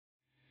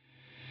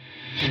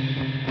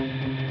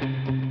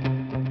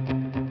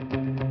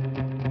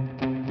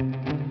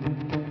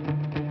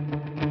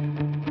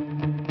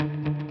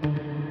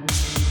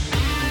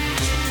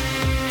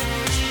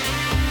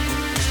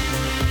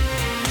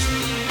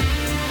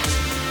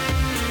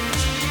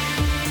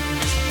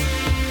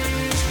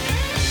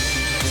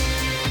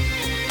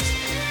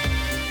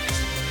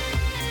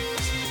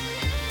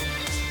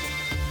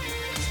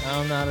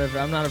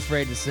I'm not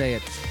afraid to say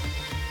it.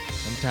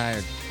 I'm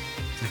tired.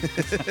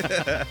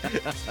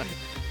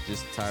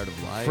 Just tired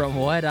of life? From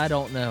what? I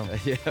don't know.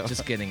 Yeah.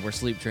 Just kidding. We're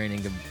sleep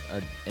training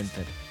an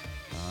infant.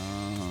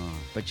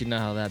 But you know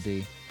how that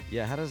be.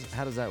 Yeah, how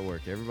does that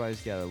work?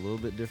 Everybody's got a little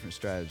bit different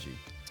strategy.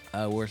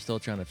 We're still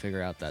trying to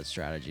figure out that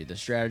strategy. The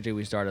strategy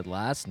we started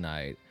last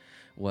night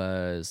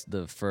was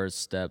the first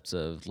steps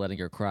of letting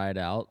her cry it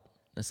out.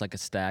 It's like a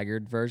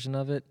staggered version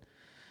of it.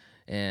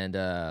 And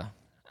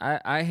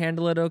I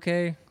handle it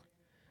okay.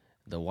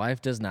 The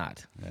wife does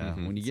not. Yeah.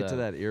 When you get to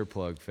that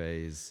earplug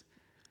phase,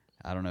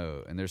 I don't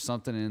know. And there's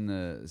something in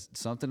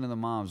the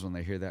moms when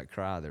they hear that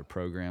cry, they're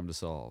programmed to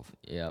solve.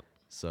 Yep.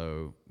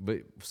 So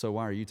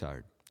why are you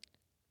tired?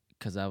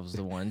 Because I was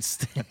the one.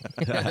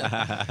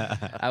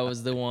 I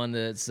was the one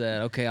that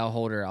said, "Okay, I'll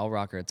hold her. I'll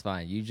rock her. It's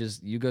fine.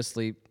 You go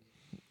sleep,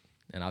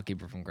 and I'll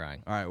keep her from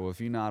crying." All right. Well, if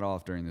you nod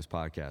off during this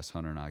podcast,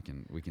 Hunter and I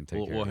can take care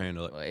We'll of it.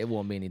 handle it. It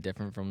won't be any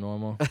different from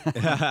normal.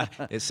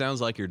 It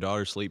sounds like your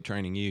daughter's sleep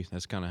training you.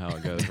 That's kind of how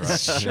it goes,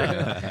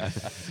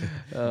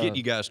 right? Get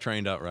you guys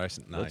trained up, right?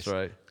 Nice. That's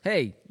right.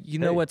 Hey, you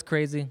know what's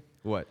crazy?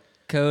 What?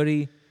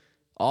 Cody,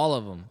 all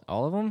of them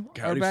are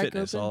Coyote back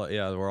Fitness, open.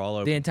 we're all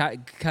open. The entire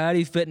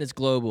Coyote Fitness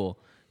Global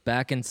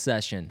back in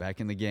session.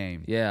 Back in the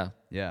game. Yeah.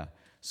 Yeah.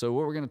 So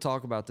what we're going to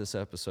talk about this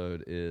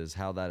episode is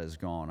how that has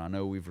gone. I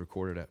know we've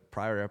recorded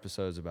prior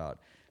episodes about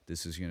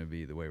this is going to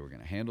be the way we're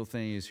going to handle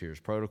things.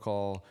 Here's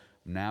protocol.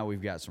 Now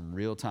we've got some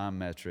real-time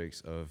metrics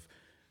of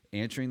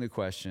answering the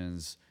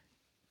questions.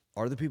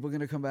 Are the people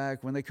going to come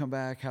back? When they come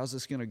back, how's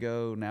this going to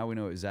go? Now we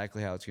know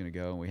exactly how it's going to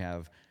go. And we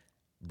have,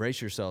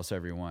 brace yourselves,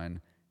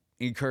 everyone,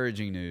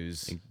 encouraging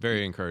news.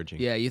 Very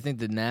encouraging. Yeah, you think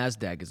the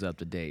NASDAQ is up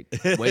to date.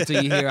 Wait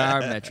till you hear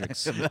our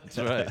metrics. That's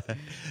right.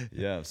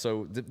 Yeah.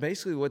 So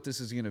basically what this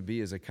is going to be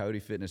is a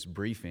Coyote Fitness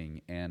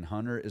briefing, and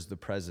Hunter is the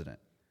president.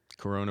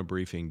 Corona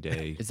briefing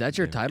day. Is that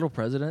your title,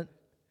 president?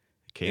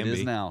 Can It be.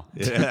 is now.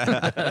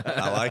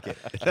 I like it.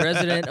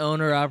 President,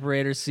 owner,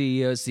 operator,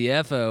 CEO,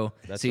 CFO,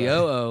 That's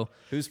COO,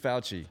 Who's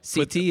Fauci?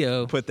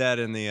 CTO. Put that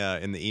in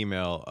the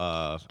email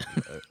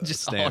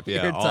Just stamp. all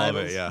Yeah, your all of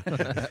it.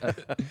 titles.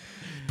 Yeah.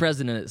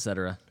 President,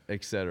 etc.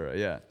 Et cetera.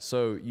 Yeah.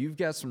 So you've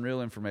got some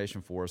real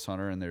information for us,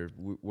 Hunter, and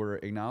we're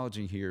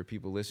acknowledging here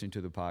people listening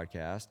to the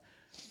podcast.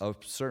 A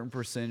certain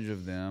percentage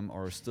of them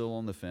are still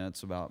on the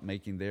fence about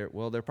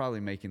they're probably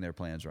making their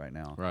plans right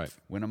now. Right.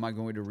 When am I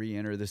going to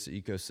re-enter this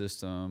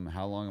ecosystem?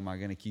 How long am I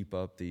going to keep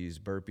up these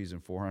burpees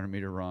and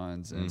 400-meter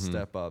runs and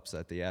step-ups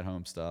at the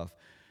at-home stuff?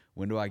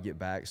 When do I get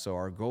back? So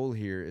our goal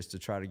here is to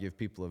try to give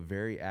people a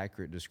very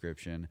accurate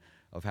description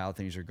of how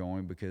things are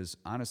going, because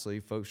honestly,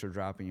 folks are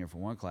dropping in for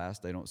one class,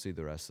 they don't see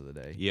the rest of the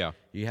day. Yeah.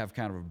 You have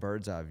kind of a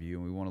bird's eye view,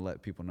 and we want to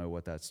let people know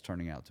what that's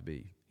turning out to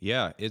be.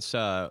 Yeah, it's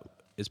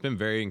been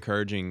very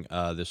encouraging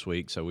this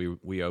week. So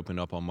we opened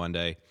up on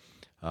Monday,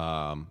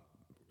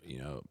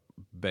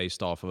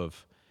 based off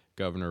of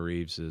Governor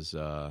Reeves's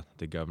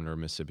the governor of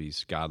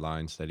Mississippi's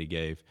guidelines that he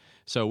gave.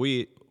 So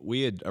we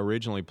had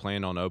originally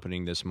planned on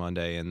opening this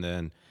Monday, and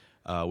then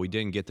we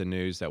didn't get the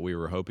news that we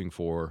were hoping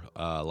for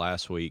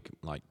last week,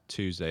 like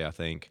Tuesday, I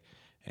think,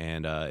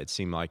 and it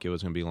seemed like it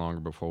was going to be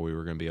longer before we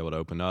were going to be able to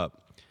open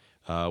up.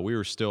 We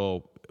were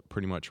still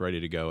pretty much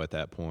ready to go at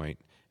that point,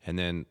 and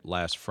then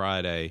last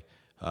Friday,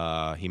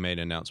 he made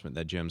an announcement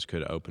that gyms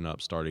could open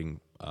up starting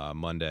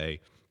Monday,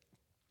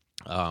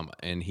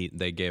 and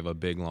they gave a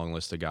big long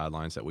list of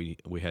guidelines that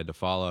we had to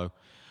follow.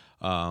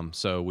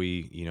 So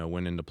we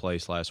went into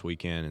place last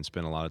weekend and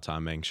spent a lot of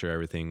time making sure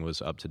everything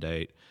was up to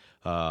date.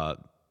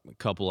 A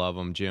couple of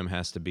them, gym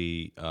has to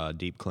be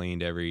deep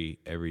cleaned every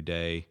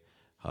day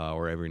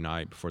or every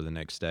night before the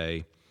next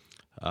day.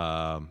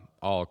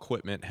 All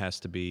equipment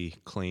has to be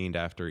cleaned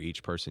after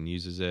each person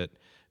uses it.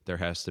 There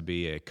has to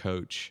be a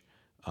coach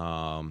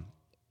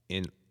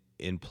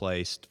in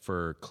place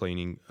for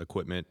cleaning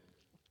equipment.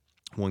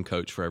 One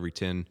coach for every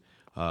 10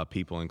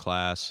 people in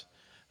class,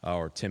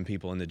 or 10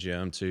 people in the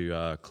gym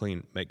to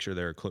make sure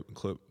their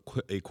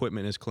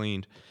equipment is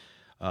cleaned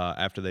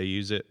after they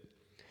use it.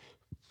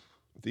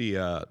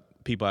 The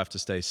people have to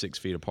stay 6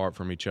 feet apart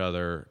from each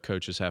other.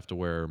 Coaches have to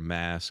wear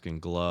masks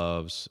and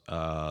gloves.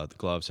 The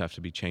gloves have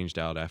to be changed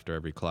out after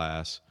every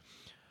class.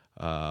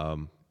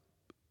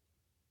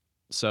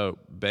 So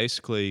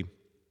basically,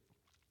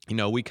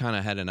 we kind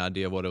of had an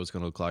idea of what it was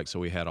going to look like, so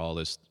we had all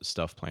this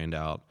stuff planned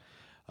out.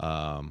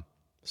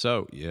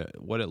 So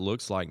what it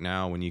looks like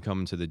now when you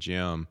come into the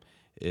gym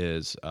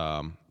is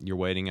you're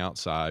waiting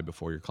outside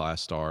before your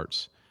class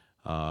starts,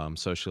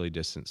 socially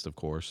distanced, of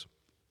course.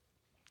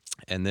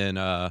 And then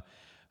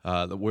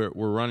we're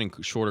running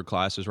shorter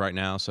classes right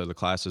now, so the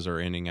classes are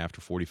ending after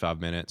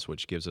 45 minutes,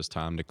 which gives us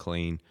time to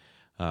clean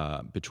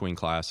between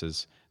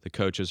classes. The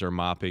coaches are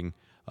mopping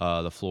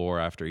the floor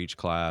after each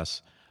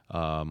class.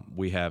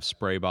 We have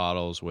spray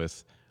bottles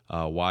with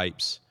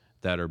wipes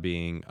that are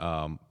being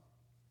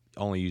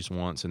only used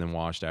once and then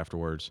washed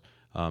afterwards.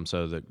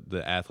 So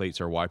the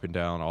athletes are wiping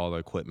down all the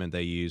equipment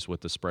they use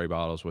with the spray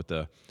bottles, with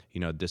the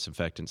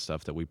disinfectant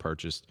stuff that we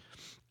purchased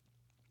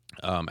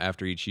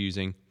after each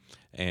using,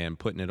 and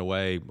putting it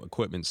away.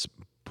 Equipment's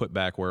put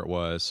back where it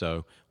was.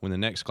 So when the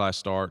next class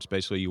starts,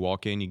 basically you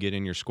walk in, you get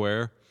in your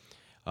square.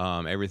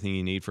 Everything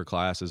you need for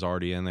class is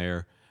already in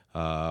there.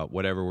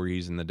 Whatever we're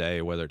using the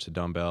day, whether it's a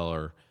dumbbell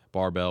or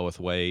barbell with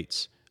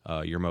weights,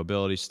 your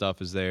mobility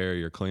stuff is there,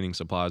 your cleaning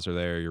supplies are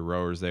there, your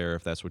rower's there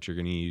if that's what you're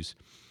going to use.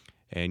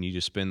 And you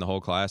just spend the whole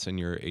class in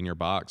your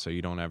box, so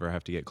you don't ever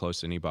have to get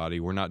close to anybody.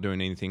 We're not doing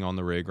anything on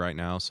the rig right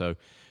now, so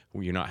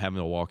you're not having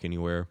to walk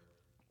anywhere.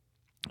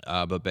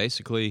 But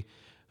basically,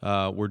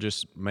 we're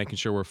just making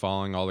sure we're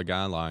following all the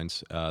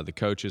guidelines. The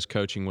coach is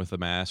coaching with a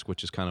mask,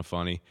 which is kind of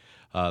funny.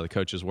 The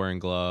coach is wearing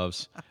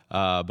gloves,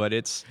 but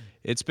it's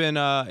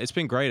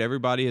been great.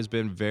 Everybody has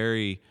been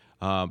very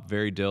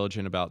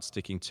diligent about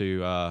sticking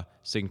to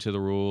the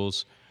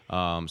rules,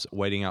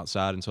 waiting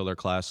outside until their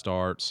class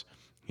starts.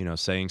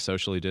 Staying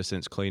socially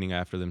distanced, cleaning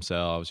after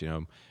themselves.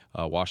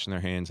 Washing their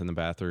hands in the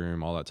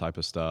bathroom, all that type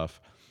of stuff.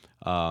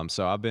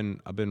 So I've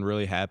been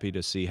really happy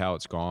to see how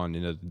it's gone.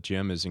 The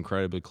gym is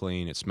incredibly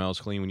clean. It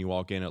smells clean when you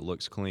walk in. It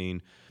looks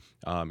clean.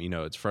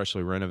 It's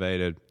freshly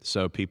renovated,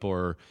 so people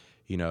are,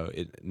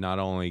 not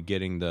only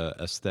getting the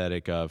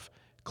aesthetic of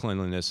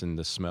cleanliness and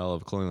the smell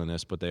of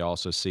cleanliness, but they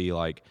also see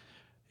like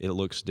it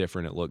looks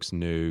different. It looks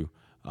new.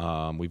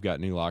 We've got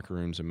new locker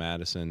rooms in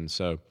Madison,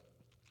 so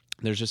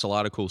there's just a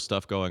lot of cool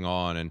stuff going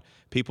on, and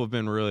people have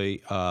been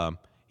really,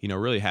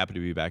 really happy to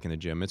be back in the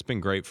gym. It's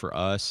been great for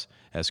us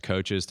as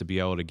coaches to be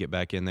able to get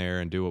back in there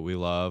and do what we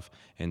love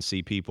and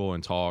see people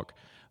and talk.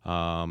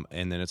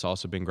 And then it's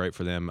also been great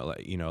for them.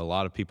 A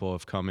lot of people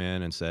have come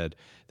in and said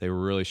they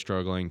were really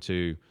struggling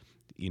to,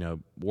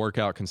 work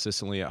out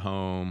consistently at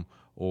home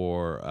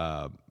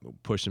or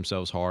push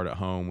themselves hard at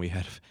home. We've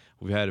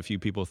had a few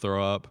people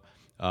throw up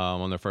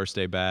on their first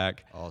day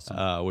back,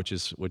 awesome. which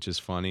is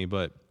funny,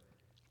 but.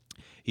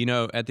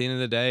 At the end of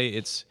the day,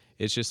 it's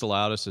just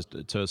allowed us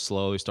to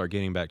slowly start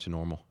getting back to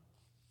normal.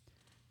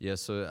 Yeah,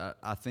 so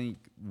I think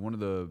one of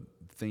the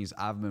things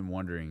I've been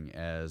wondering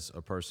as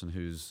a person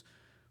who's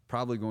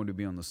probably going to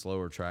be on the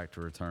slower track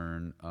to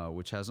return,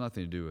 which has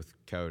nothing to do with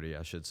Cody,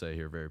 I should say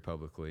here very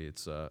publicly.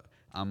 It's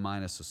I'm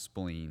minus a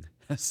spleen,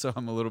 so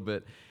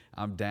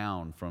I'm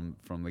down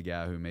from the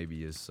guy who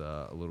maybe is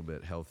a little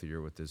bit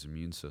healthier with his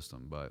immune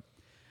system. But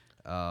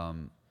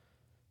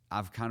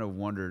I've kind of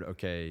wondered,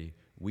 okay,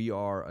 we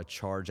are a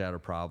charge out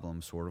of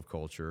problem sort of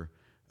culture.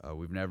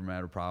 We've never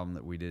met a problem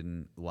that we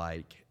didn't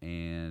like,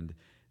 and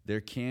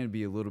there can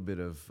be a little bit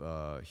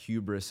of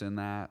hubris in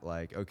that.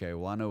 Like, okay,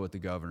 well, I know what the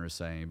governor's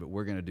saying, but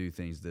we're going to do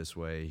things this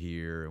way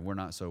here, and we're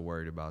not so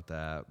worried about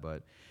that.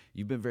 But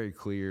you've been very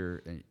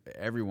clear, and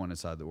everyone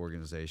inside the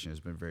organization has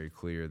been very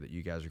clear that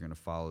you guys are going to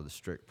follow the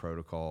strict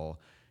protocol.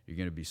 You're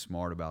going to be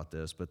smart about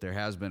this. But there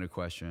has been a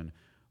question,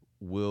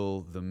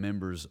 will the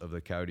members of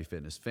the Coyote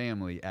Fitness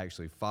family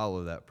actually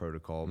follow that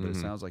protocol? But it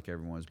sounds like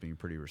everyone's being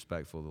pretty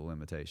respectful of the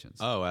limitations.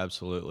 Oh,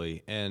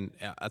 absolutely. And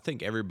I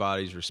think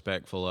everybody's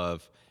respectful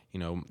of,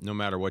 no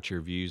matter what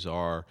your views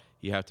are,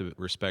 you have to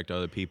respect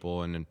other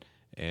people and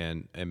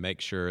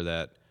make sure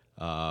that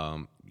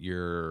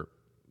you're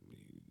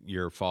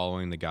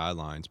following the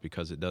guidelines,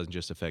 because it doesn't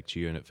just affect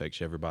you and it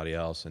affects everybody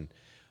else. And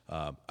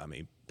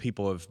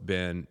people have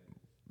been,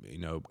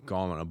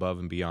 gone above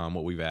and beyond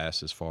what we've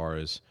asked as far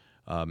as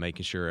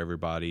making sure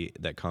everybody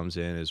that comes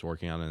in is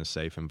working out in a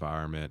safe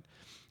environment.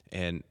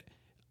 And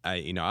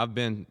I've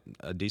been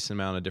a decent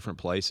amount of different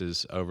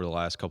places over the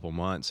last couple of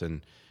months,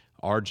 and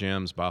our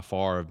gyms by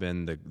far have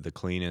been the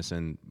cleanest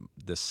and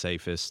the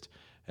safest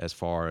as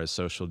far as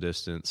social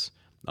distance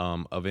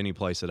of any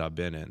place that I've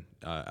been in.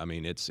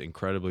 It's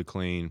incredibly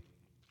clean.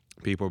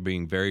 People are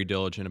being very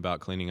diligent about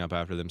cleaning up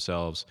after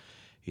themselves,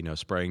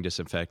 spraying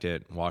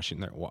disinfectant,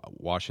 washing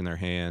their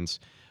hands,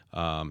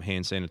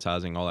 hand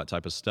sanitizing, all that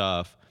type of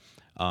stuff.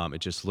 It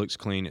just looks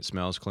clean. It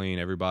smells clean.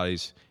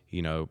 Everybody's,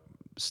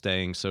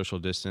 staying social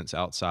distance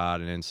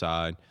outside and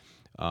inside.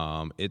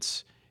 I'm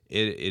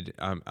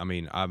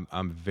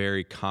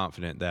very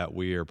confident that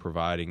we are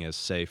providing as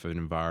safe an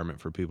environment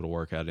for people to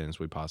work out in as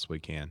we possibly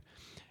can.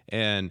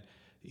 And,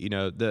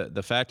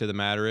 the fact of the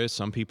matter is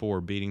some people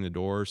were beating the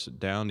doors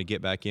down to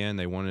get back in.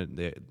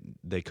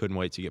 They couldn't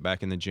wait to get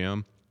back in the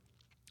gym.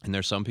 And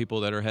there's some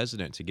people that are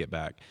hesitant to get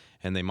back,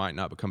 and they might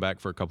not come back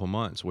for a couple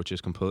months, which is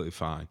completely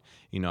fine.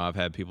 I've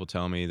had people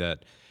tell me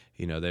that,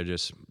 they're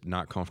just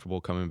not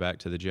comfortable coming back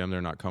to the gym.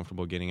 They're not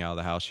comfortable getting out of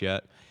the house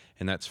yet,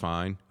 and that's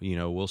fine.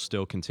 We'll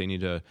still continue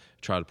to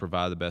try to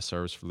provide the best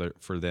service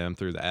for them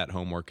through the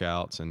at-home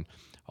workouts and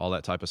all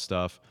that type of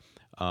stuff.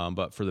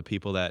 But for the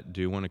people that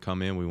do want to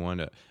come in, we want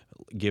to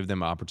give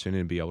them an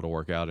opportunity to be able to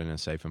work out in a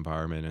safe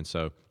environment. And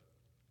so,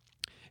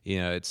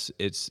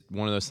 it's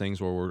one of those things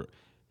where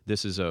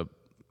this is a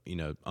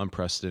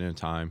unprecedented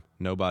time.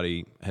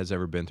 Nobody has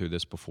ever been through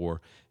this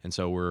before, and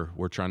so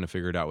we're trying to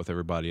figure it out with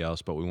everybody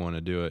else. But we want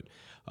to do it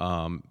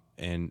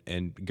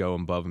and go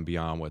above and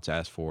beyond what's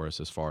asked for us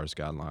as far as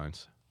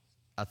guidelines.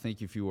 I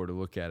think if you were to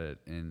look at it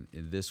in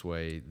this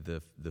way,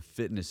 the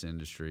fitness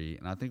industry,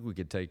 and I think we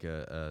could take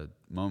a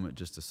moment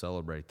just to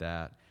celebrate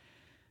that.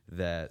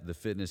 that the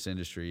fitness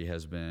industry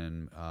has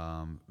been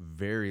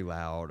very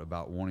loud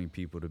about wanting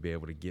people to be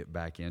able to get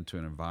back into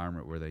an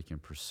environment where they can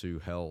pursue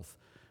health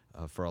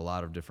for a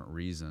lot of different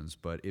reasons.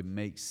 But it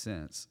makes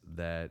sense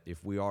that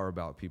if we are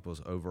about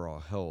people's overall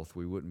health,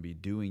 we wouldn't be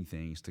doing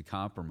things to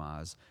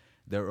compromise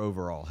their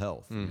overall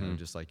health. You know,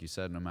 just like you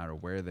said, no matter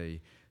where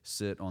they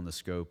sit on the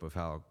scope of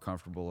how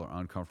comfortable or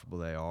uncomfortable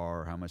they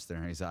are, or how much their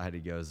anxiety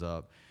goes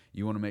up,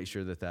 you want to make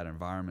sure that that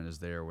environment is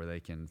there where they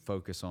can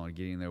focus on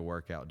getting their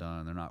workout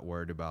done. They're not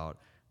worried about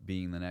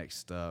being the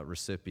next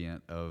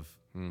recipient of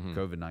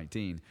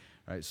COVID-19,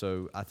 right?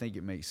 So I think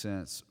it makes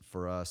sense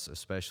for us,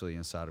 especially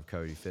inside of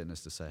Cody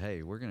Fitness, to say,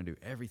 hey, we're going to do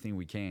everything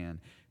we can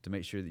to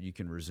make sure that you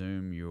can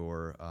resume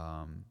your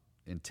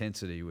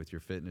intensity with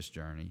your fitness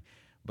journey,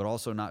 but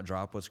also not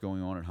drop what's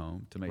going on at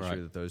home, to make sure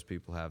that those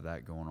people have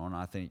that going on.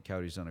 I think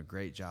Cody's done a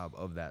great job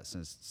of that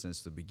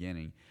since the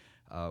beginning.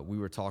 We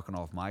were talking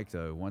off mic,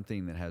 though. One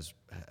thing that has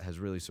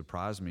really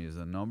surprised me is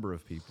the number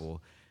of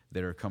people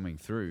that are coming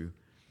through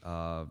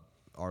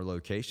our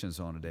locations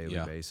on a daily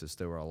basis.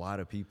 There were a lot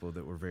of people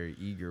that were very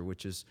eager,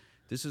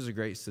 this is a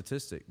great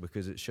statistic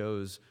because it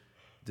shows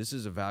this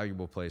is a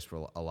valuable place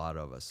for a lot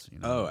of us. You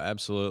know? Oh,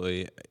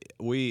 absolutely.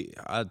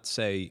 I'd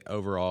say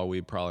overall,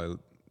 we probably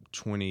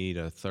 20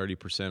 to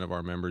 30% of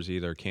our members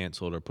either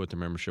canceled or put their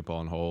membership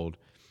on hold.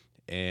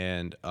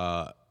 And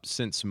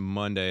since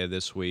Monday of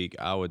this week,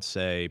 I would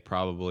say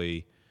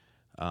probably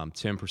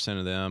 10%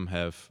 of them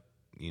have,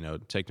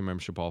 taken their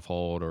membership off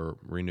hold or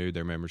renewed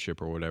their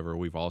membership or whatever.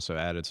 We've also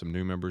added some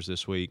new members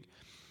this week.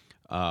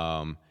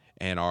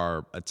 And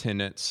our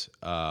attendance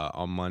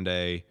on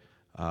Monday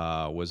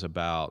was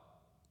about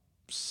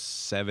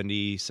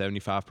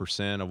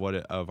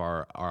 75% of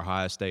our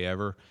highest day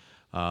ever.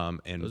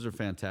 And those are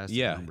fantastic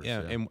numbers.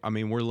 Yeah. And I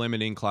mean, we're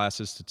limiting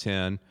classes to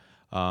 10.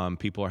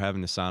 People are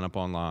having to sign up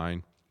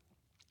online.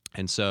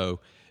 And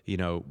so,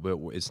 but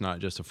it's not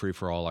just a free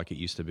for all like it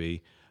used to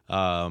be.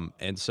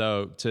 And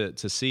so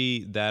to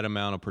see that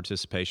amount of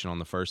participation on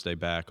the first day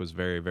back was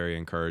very, very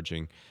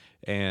encouraging.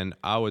 And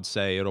I would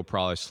say it'll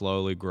probably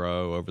slowly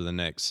grow over the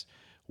next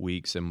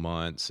weeks and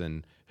months.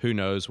 And who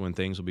knows when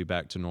things will be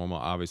back to normal.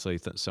 Obviously,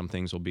 some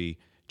things will be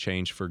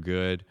changed for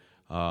good.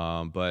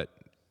 But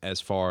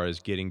as far as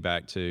getting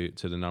back to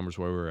the numbers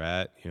where we were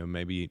at,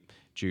 maybe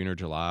June or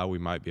July, we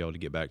might be able to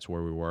get back to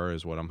where we were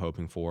is what I'm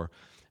hoping for.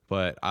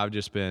 But I've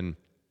just been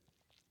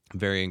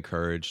very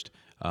encouraged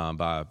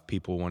by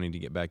people wanting to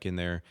get back in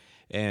there.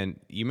 And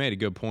you made a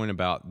good point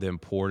about the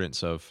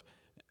importance of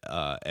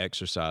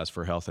exercise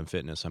for health and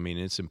fitness. I mean,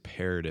 it's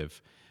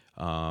imperative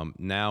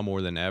now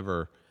more than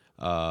ever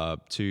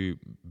to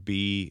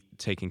be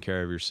taking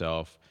care of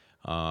yourself.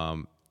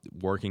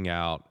 Working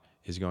out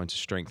is going to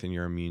strengthen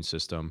your immune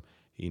system.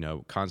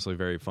 Constantly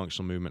very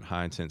functional movement,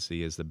 high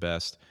intensity is the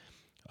best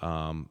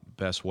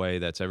way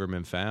that's ever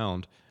been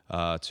found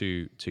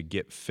to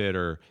get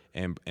fitter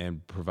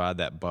and provide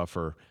that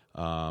buffer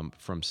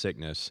from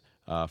sickness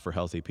for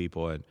healthy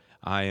people. And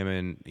I am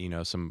in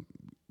some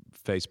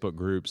Facebook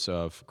groups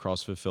of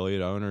CrossFit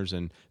affiliate owners,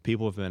 and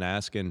people have been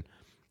asking,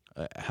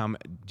 "How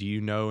do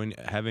you know? And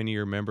have any of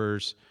your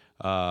members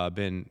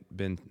been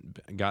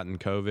gotten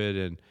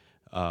COVID?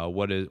 And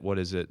what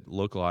does it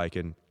look like?"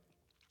 And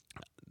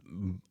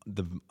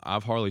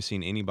I've hardly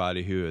seen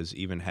anybody who has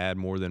even had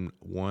more than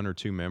one or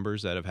two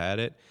members that have had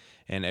it,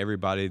 and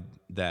everybody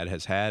that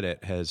has had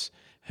it has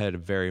had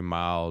very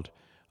mild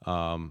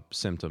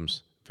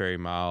symptoms, very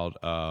mild.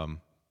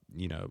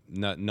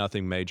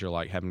 Nothing major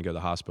like having to go to the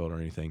hospital or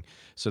anything.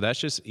 So that's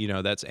just,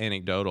 that's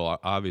anecdotal,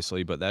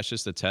 obviously, but that's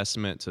just a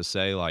testament to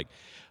say, like,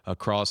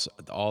 across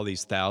all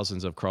these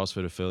thousands of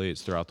CrossFit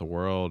affiliates throughout the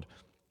world,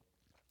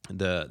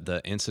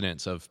 the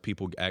incidence of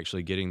people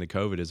actually getting the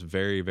COVID is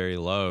very, very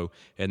low.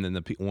 And then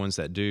the ones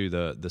that do,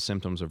 the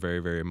symptoms are very,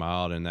 very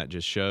mild. And that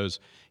just shows,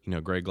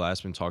 Greg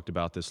Glassman talked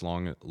about this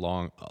a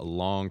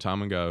long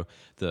time ago,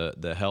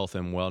 the health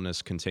and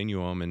wellness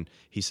continuum. And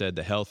he said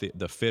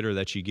the fitter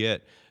that you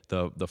get,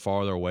 the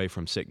farther away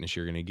from sickness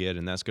you're going to get.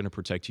 And that's going to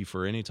protect you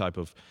for any type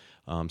of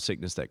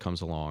sickness that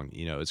comes along.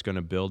 It's going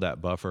to build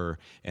that buffer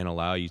and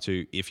allow you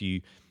to, if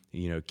you,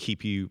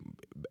 keep you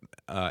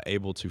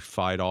able to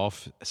fight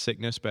off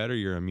sickness better.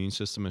 Your immune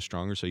system is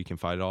stronger, so you can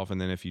fight it off. And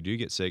then if you do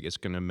get sick, it's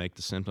going to make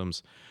the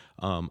symptoms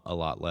a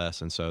lot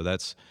less. And so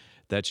that's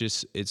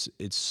just it's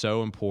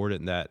so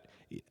important that,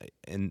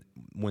 and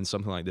when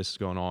something like this is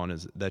going on,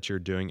 is that you're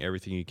doing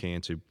everything you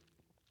can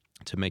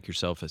to make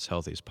yourself as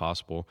healthy as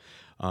possible.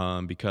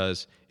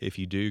 Because if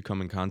you do come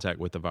in contact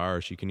with the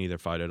virus, you can either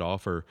fight it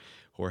off or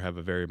have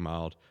a very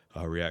mild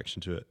reaction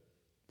to it.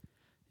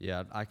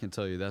 Yeah, I can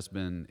tell you that's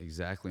been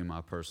exactly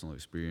my personal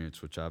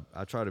experience, which I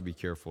try to be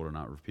careful to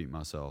not repeat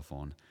myself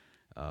on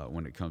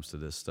when it comes to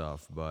this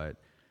stuff. But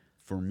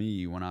for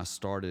me, when I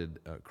started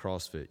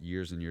CrossFit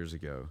years and years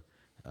ago,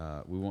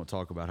 we won't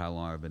talk about how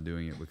long I've been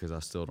doing it because I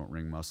still don't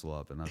ring muscle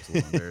up, and that's a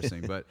little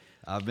embarrassing. But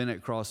I've been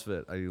at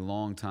CrossFit a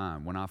long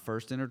time. When I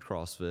first entered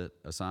CrossFit,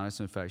 a sinus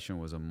infection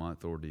was a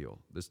month ordeal.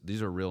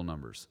 These are real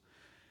numbers.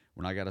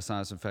 When I got a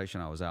sinus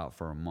infection, I was out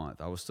for a month.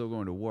 I was still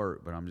going to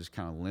work, but I'm just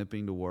kind of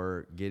limping to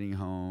work, getting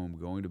home,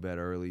 going to bed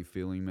early,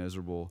 feeling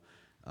miserable.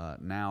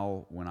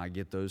 Now, when I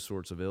get those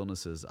sorts of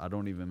illnesses, I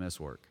don't even miss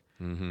work.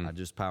 I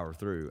just power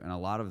through. And a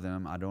lot of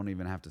them, I don't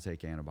even have to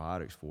take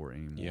antibiotics for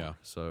anymore. Yeah.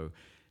 So,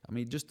 I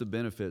mean, just the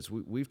benefits.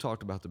 We've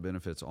talked about the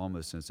benefits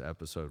almost since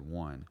episode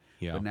 1.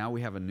 Yeah. But now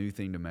we have a new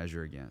thing to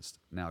measure against.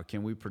 Now,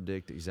 can we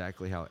predict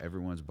exactly how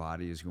everyone's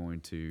body is going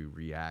to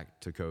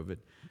react to COVID?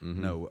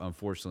 No,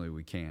 unfortunately,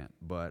 we can't.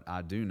 But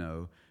I do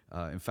know.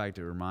 In fact,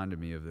 it reminded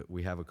me of that.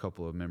 We have a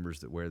couple of members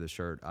that wear the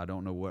shirt. I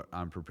don't know what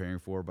I'm preparing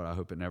for, but I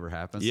hope it never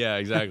happens. Yeah,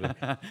 exactly.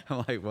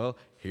 I'm like, well,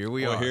 here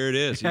we are. Well, here it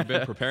is. You've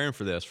been preparing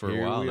for this for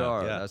a while Here we now.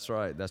 are. Yeah.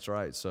 That's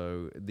right.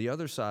 So the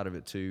other side of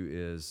it too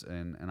is,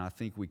 and I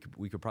think we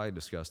could probably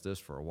discuss this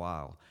for a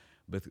while,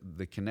 but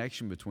the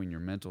connection between your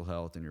mental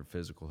health and your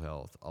physical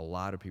health. A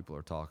lot of people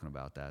are talking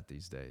about that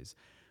these days.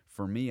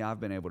 For me, I've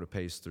been able to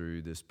pace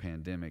through this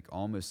pandemic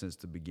almost since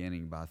the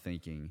beginning by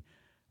thinking,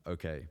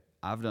 okay,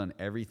 I've done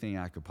everything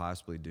I could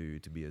possibly do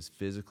to be as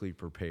physically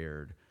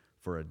prepared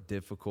for a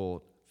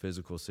difficult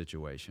physical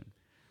situation.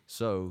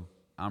 So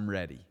I'm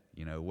ready.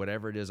 You know,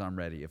 whatever it is, I'm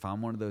ready. If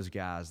I'm one of those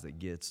guys that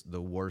gets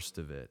the worst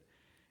of it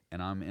and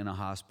I'm in a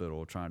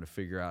hospital trying to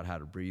figure out how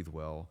to breathe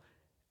well,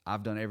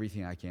 I've done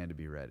everything I can to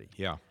be ready.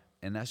 Yeah.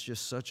 And that's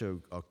just such a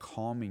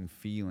calming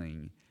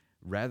feeling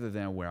rather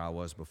than where I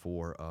was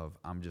before of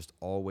I'm just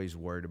always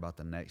worried about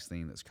the next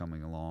thing that's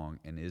coming along.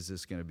 And is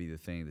this going to be the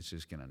thing that's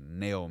just going to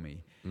nail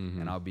me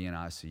and I'll be in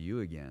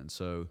ICU again?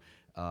 So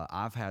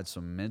I've had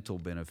some mental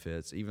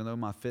benefits, even though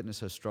my fitness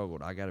has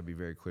struggled. I got to be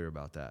very clear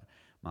about that.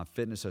 My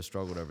fitness has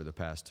struggled over the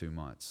past 2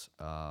 months.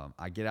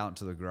 I get out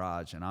into the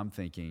garage and I'm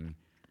thinking,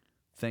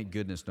 thank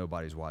goodness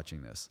nobody's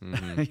watching this.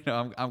 You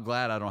know, I'm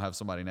glad I don't have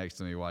somebody next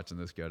to me watching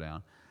this go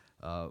down.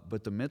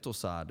 But the mental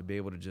side, to be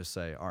able to just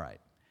say, all right,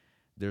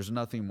 there's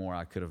nothing more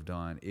I could have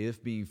done.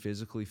 If being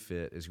physically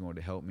fit is going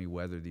to help me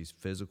weather these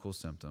physical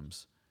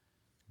symptoms,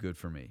 good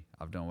for me.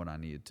 I've done what I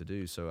needed to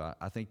do. So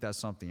I think that's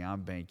something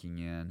I'm banking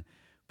in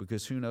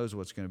because who knows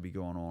what's going to be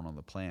going on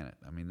the planet.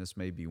 I mean, this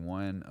may be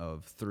one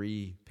of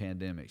 3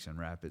 pandemics in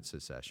rapid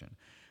succession.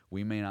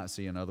 We may not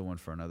see another one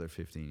for another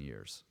 15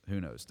 years.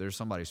 Who knows? There's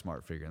somebody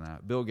smart figuring that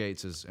out. Bill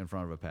Gates is in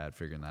front of a pad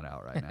figuring that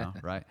out right now,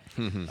 right?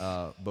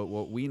 But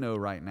what we know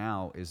right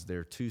now is there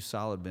are 2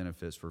 solid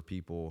benefits for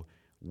people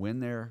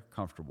when they're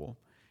comfortable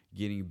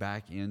getting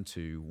back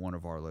into one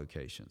of our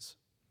locations.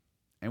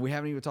 And we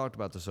haven't even talked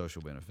about the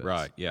social benefits.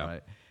 Right, yeah.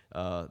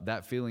 Right?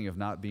 That feeling of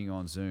not being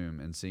on Zoom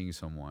and seeing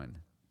someone,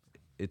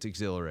 it's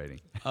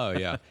exhilarating. Oh,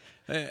 yeah.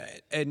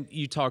 And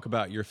you talk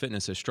about your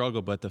fitness as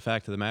struggle, but the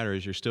fact of the matter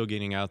is you're still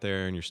getting out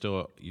there and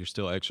you're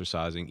still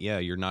exercising. Yeah,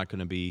 you're not going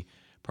to be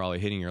probably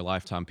hitting your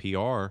lifetime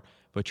PR,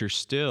 but you're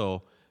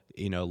still,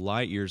 you know,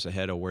 light years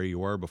ahead of where you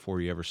were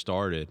before you ever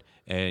started.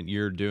 And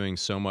you're doing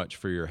so much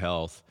for your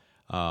health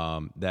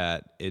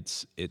that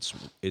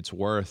it's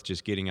worth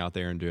just getting out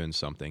there and doing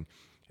something.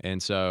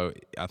 And so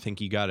I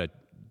think you got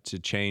to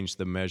change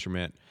the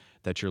measurement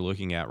that you're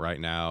looking at right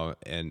now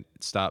and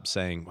stop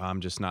saying, well,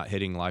 I'm just not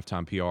hitting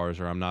lifetime PRs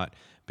or I'm not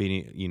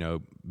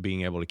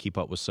being able to keep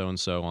up with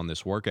so-and-so on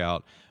this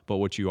workout. But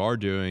what you are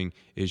doing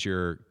is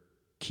you're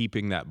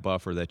keeping that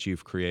buffer that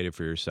you've created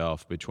for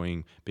yourself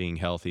between being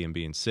healthy and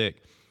being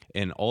sick.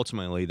 And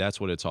ultimately, that's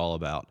what it's all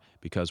about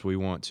because we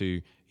want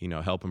to, you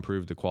know, help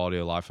improve the quality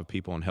of life of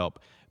people and help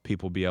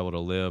people be able to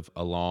live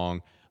a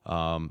long,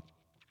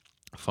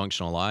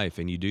 functional life.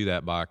 And you do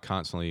that by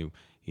constantly,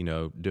 you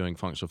know, doing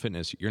functional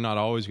fitness. You're not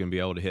always going to be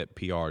able to hit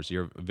PRs.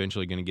 You're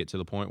eventually going to get to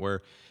the point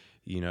where,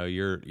 you know,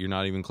 you're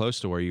not even close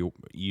to where you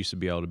used to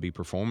be able to be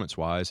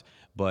performance-wise.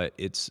 But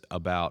it's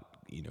about,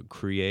 you know,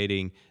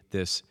 creating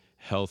this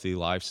healthy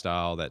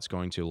lifestyle that's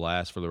going to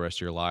last for the rest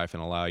of your life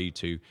and allow you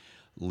to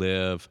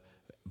live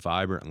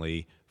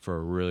vibrantly for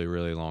a really,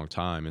 really long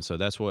time. And so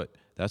that's what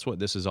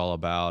this is all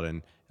about.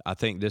 And I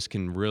think this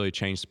can really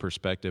change the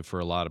perspective for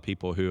a lot of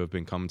people who have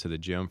been coming to the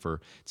gym for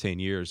 10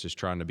 years just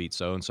trying to beat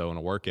so-and-so in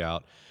a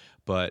workout,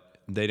 but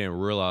they didn't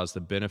realize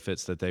the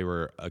benefits that they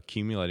were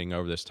accumulating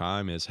over this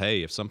time is,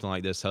 hey, if something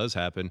like this does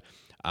happen,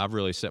 I've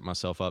really set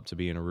myself up to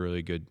be in a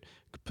really good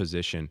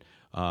position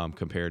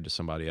compared to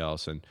somebody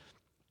else. And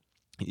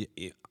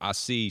I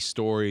see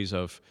stories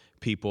of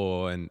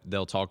people and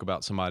they'll talk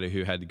about somebody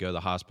who had to go to the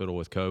hospital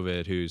with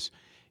COVID who's,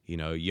 you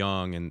know,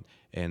 young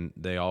and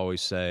they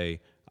always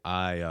say,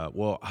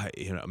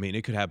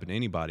 it could happen to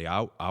anybody.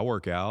 I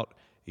work out,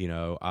 you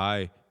know,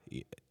 I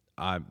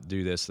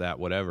do this, that,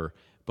 whatever.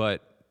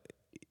 But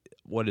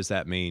what does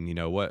that mean? You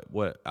know,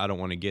 what I don't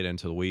want to get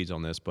into the weeds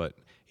on this, but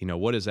you know,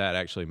 what does that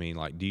actually mean?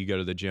 Like, do you go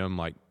to the gym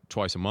like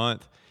twice a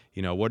month?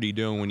 You know, what are you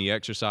doing when you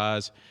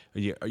exercise?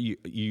 You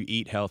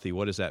eat healthy.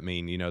 What does that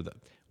mean? You know,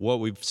 what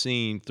we've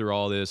seen through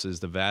all this is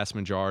the vast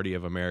majority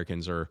of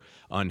Americans are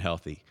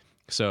unhealthy.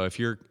 So if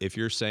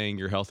you're saying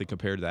you're healthy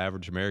compared to the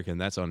average American,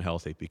 that's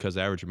unhealthy because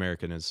the average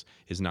American is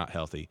not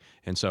healthy.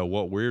 And so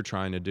what we're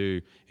trying to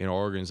do in our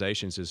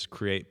organizations is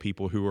create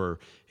people who are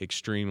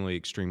extremely,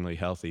 extremely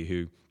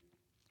healthy,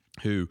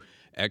 who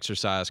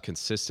exercise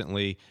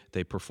consistently.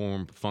 They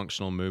perform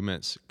functional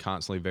movements,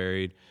 constantly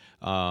varied,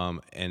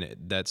 and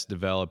that's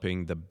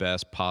developing the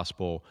best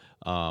possible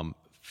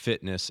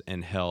fitness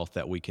and health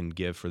that we can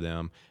give for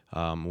them.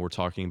 We're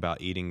talking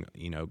about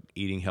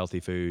eating healthy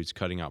foods,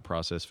 cutting out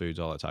processed foods,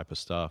 all that type of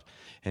stuff.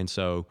 And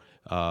so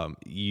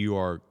you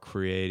are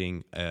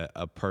creating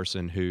a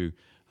person who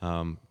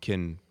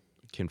can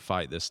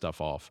fight this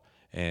stuff off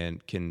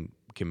and can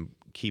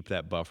keep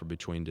that buffer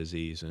between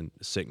disease and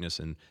sickness,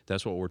 and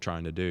that's what we're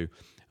trying to do.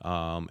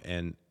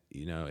 And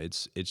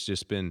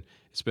it's been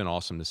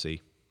awesome to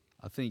see.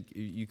 I think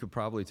you could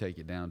probably take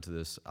it down to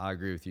this. I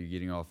agree with you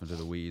getting off into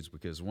the weeds,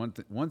 because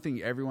one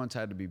thing everyone's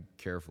had to be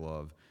careful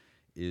of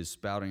is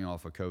spouting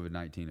off a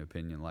COVID-19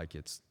 opinion like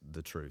it's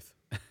the truth.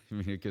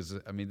 Because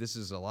this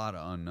is a lot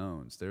of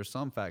unknowns. There's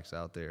some facts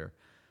out there,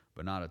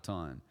 but not a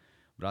ton.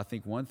 But I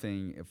think one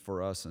thing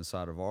for us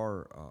inside of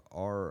our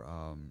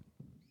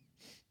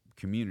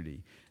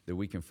community that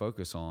we can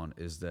focus on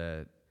is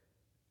that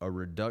a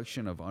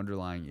reduction of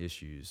underlying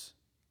issues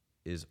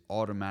is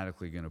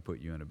automatically going to put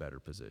you in a better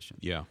position.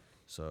 Yeah.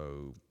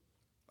 So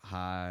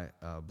high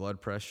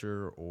blood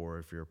pressure, or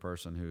if you're a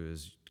person who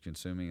is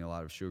consuming a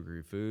lot of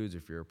sugary foods,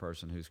 if you're a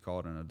person who's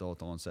caught an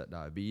adult onset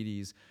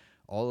diabetes,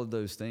 all of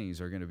those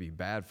things are going to be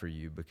bad for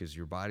you because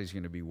your body's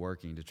going to be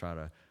working to try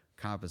to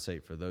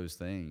compensate for those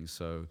things.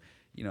 So,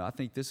 I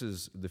think this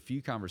is the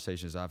few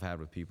conversations I've had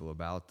with people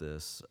about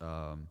this.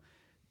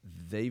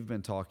 They've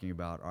been talking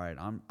about, all right,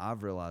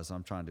 I've realized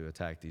I'm trying to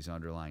attack these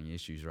underlying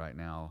issues right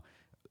now.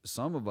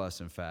 Some of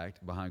us, in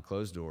fact, behind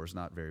closed doors,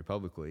 not very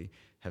publicly,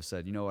 have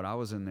said, you know what, I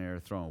was in there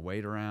throwing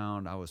weight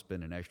around, I was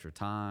spending extra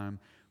time,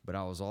 but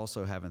I was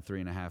also having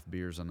 3.5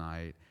 beers a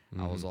night.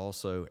 I was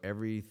also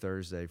every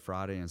Thursday,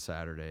 Friday, and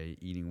Saturday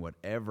eating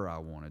whatever I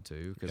wanted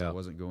to, because I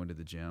wasn't going to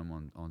the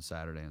gym on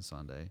Saturday and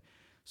Sunday.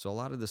 So a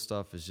lot of this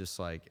stuff is just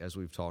like, as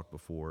we've talked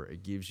before,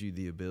 it gives you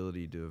the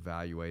ability to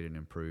evaluate and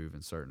improve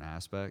in certain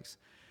aspects.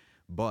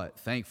 But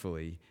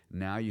thankfully,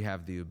 now you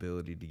have the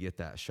ability to get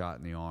that shot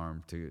in the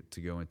arm to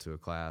go into a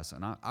class.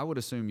 And I would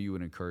assume you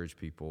would encourage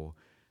people,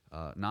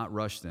 not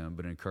rush them,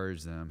 but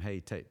encourage them, hey,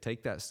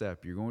 take that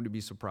step. You're going to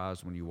be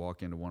surprised when you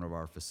walk into one of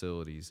our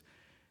facilities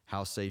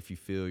how safe you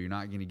feel. You're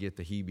not going to get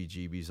the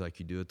heebie-jeebies like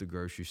you do at the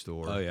grocery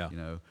store,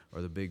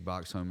 or the big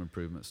box home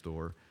improvement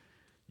store.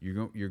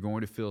 You're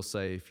going to feel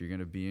safe. You're going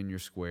to be in your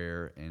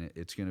square, and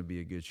it's going to be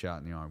a good shot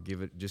in the arm.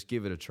 Just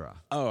give it a try.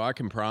 Oh, I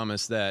can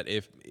promise that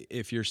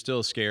if you're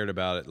still scared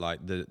about it, like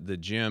the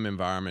gym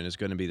environment is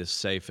going to be the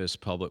safest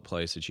public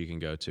place that you can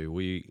go to.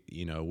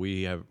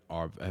 We have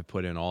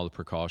put in all the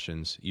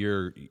precautions.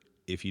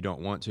 If you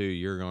don't want to,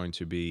 you're going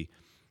to be,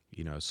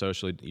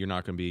 socially, you're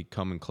not going to be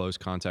come in close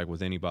contact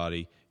with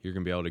anybody. You're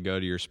going to be able to go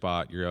to your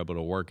spot. You're able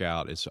to work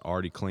out. It's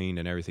already cleaned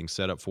and everything's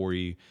set up for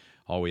you.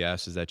 All we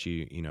ask is that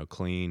you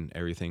clean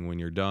everything when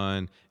you're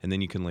done, and then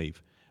you can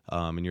leave.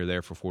 And you're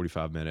there for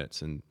 45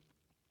 minutes. And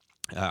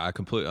I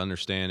completely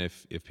understand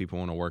if people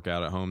want to work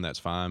out at home, that's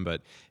fine.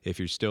 But if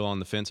you're still on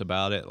the fence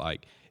about it,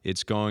 like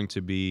it's going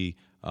to be,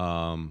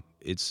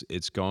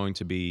 it's going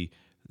to be,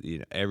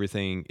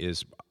 everything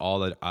is all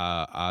the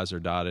I's are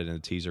dotted and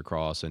the T's are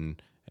crossed,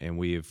 and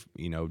we've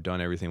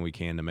done everything we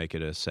can to make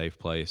it a safe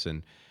place.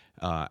 And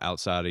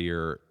outside of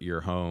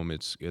your home,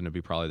 it's going to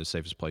be probably the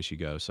safest place you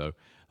go. So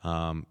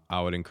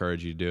I would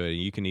encourage you to do it.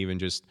 And you can even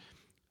just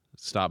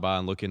stop by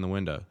and look in the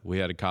window. We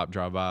had a cop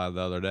drive by the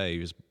other day. He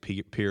was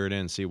peering in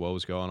and see what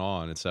was going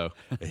on. And so,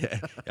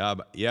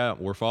 yeah,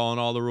 we're following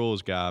all the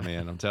rules, guy,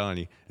 man. I'm telling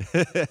you.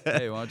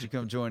 Hey, why don't you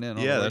come join in?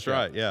 Yeah, that's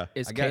right. Yeah.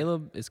 Is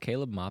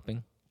Caleb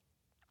mopping?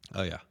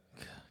 Oh, yeah.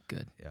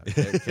 Good.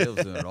 Yeah,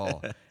 Caleb's doing it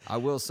all. I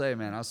will say,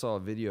 man, I saw a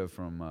video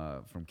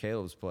from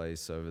Caleb's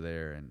place over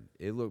there, and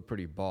it looked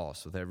pretty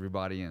boss with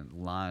everybody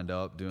lined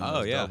up doing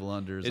those double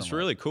unders. It's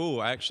really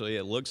cool, actually.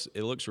 It looks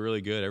really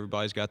good.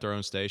 Everybody's got their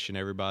own station.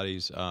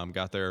 Everybody's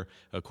got their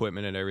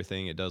equipment and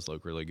everything. It does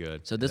look really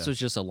good. So this was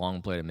just a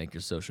long play to make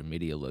your social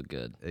media look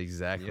good.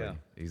 Exactly. Yeah.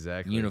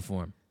 Exactly.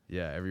 Uniform.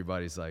 Yeah,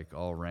 everybody's like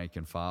all rank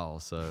and file.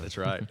 So That's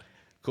right.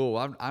 Cool.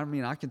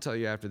 I can tell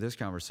you after this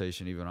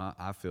conversation, even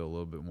I feel a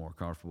little bit more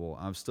comfortable.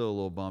 I'm still a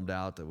little bummed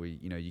out that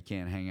you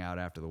can't hang out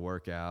after the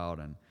workout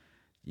and,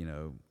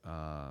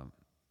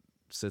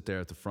 sit there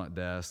at the front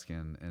desk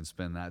and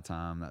spend that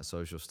time, that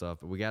social stuff.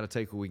 But we got to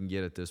take what we can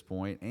get at this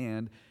point.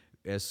 And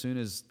as soon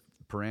as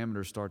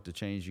parameters start to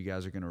change, you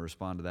guys are going to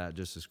respond to that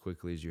just as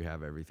quickly as you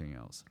have everything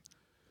else.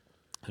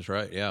 That's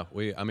right. Yeah.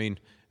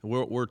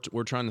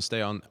 We're trying to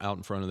stay out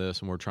in front of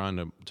this, and we're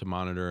trying to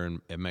monitor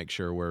and make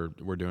sure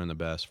we're doing the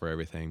best for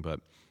everything.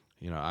 But,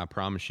 I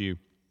promise you,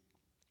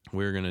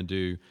 we're going to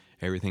do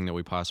everything that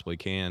we possibly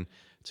can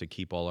to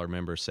keep all our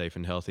members safe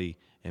and healthy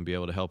and be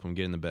able to help them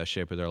get in the best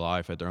shape of their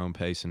life at their own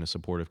pace in a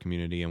supportive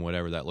community, and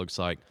whatever that looks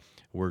like,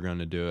 we're going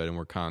to do it. And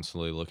we're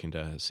constantly looking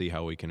to see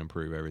how we can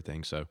improve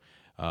everything. So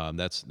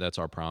that's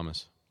our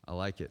promise. I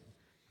like it.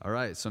 All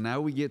right. So now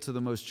we get to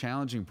the most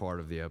challenging part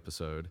of the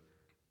episode.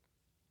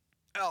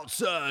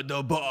 Outside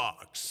the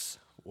box.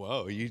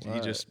 Whoa, you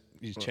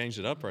changed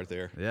it up right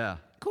there. Yeah.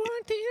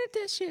 Quarantine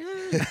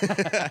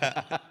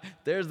edition.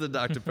 There's the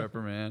Dr.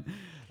 Pepper, man.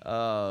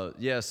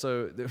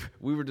 So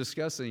we were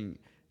discussing,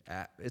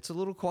 it's a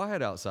little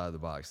quiet outside the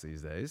box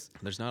these days.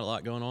 There's not a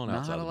lot going on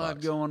outside the box. Not a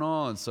lot going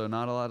on, so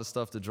not a lot of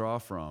stuff to draw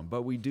from.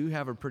 But we do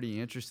have a pretty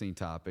interesting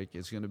topic.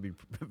 It's going to be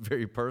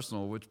very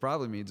personal, which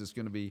probably means it's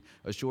going to be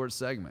a short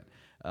segment.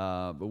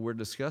 But we're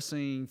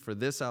discussing, for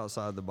this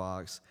outside the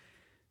box,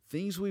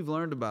 things we've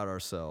learned about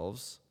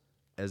ourselves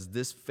as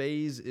this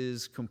phase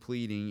is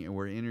completing and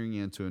we're entering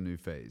into a new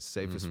phase.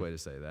 Safest way to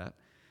say that.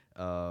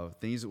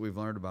 Things that we've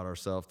learned about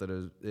ourselves that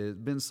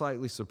have been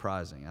slightly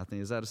surprising. I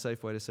think, is that a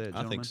safe way to say it,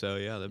 gentlemen? I think so,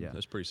 yeah.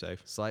 That's pretty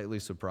safe. Slightly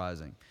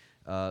surprising.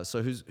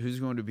 So who's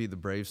going to be the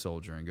brave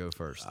soldier and go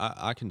first?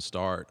 I can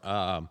start.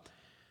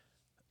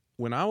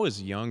 When I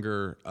was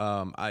younger,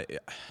 when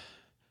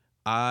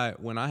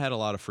I had a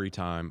lot of free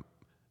time,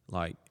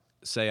 like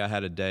say I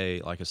had a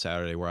day like a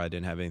Saturday where I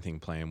didn't have anything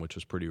planned, which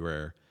was pretty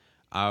rare,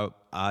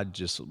 I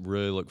just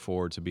really look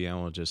forward to being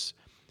able to just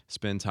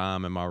spend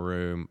time in my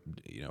room,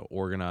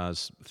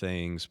 organize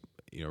things,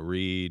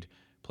 read,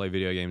 play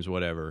video games,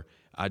 whatever.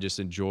 I just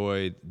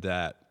enjoyed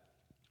that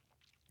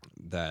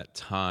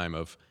time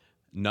of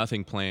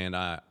nothing planned.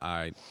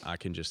 I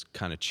can just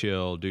kind of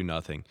chill, do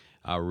nothing.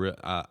 I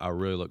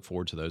really look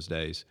forward to those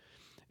days.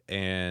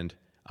 And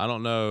I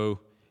don't know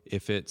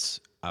if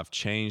I've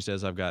changed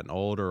as I've gotten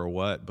older or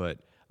what, but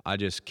I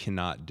just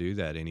cannot do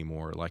that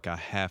anymore. Like I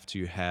have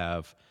to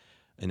have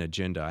an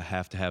agenda. I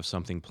have to have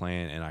something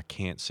planned, and I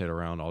can't sit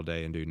around all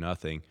day and do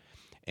nothing.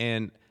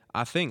 And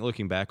I think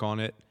looking back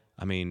on it,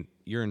 I mean,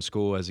 you're in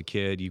school as a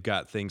kid, you've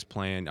got things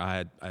planned.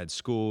 I had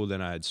school,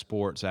 then I had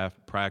sports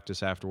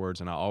practice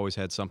afterwards, and I always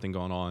had something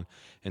going on.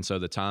 And so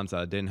the times that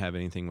I didn't have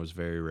anything was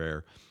very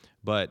rare.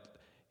 But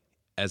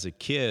as a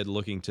kid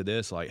looking to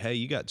this, like, hey,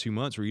 you got 2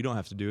 months where you don't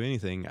have to do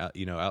anything,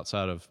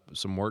 outside of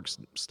some work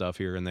stuff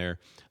here and there.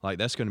 Like,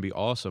 that's going to be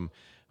awesome.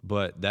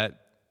 But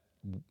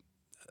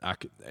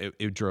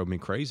it drove me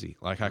crazy.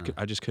 Like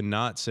I just could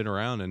not sit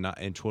around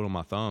and twiddle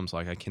my thumbs.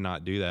 Like I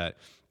cannot do that.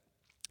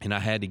 And I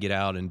had to get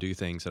out and do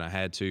things, and I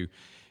had to,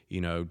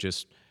 go to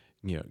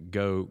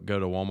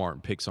Walmart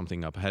and pick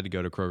something up. I had to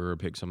go to Kroger and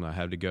pick something. I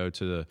had to go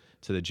to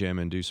the gym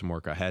and do some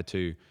work. I had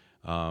to,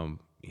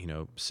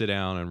 sit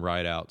down and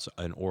write out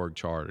an org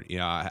chart.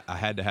 I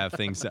had to have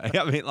things.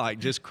 Like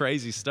just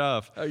crazy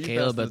stuff.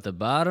 Caleb at the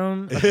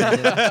bottom. All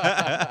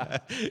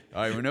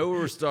right, we know where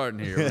we're starting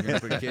here. We're going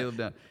to put Caleb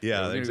down.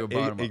 Yeah, we're going to go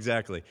bottom up.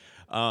 Exactly.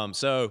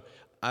 So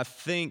I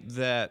think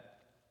that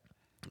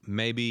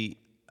maybe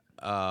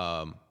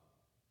I've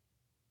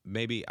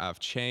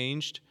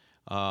changed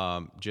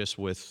just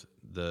with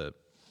the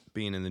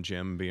being in the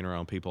gym, being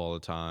around people all the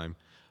time,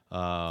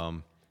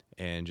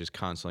 and just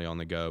constantly on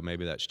the go.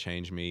 Maybe that's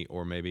changed me,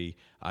 or maybe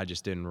I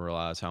just didn't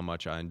realize how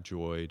much I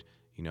enjoyed,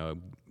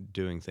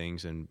 doing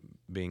things and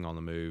being on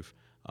the move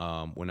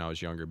when I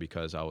was younger,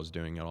 because I was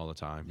doing it all the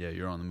time. Yeah,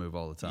 you're on the move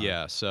all the time.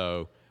 Yeah,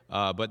 so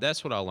but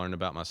that's what I learned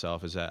about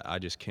myself, is that I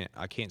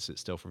can't sit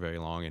still for very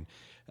long. And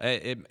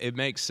it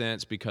makes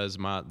sense because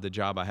the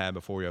job I had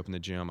before we opened the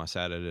gym, I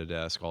sat at a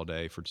desk all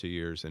day for 2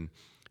 years, and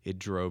it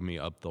drove me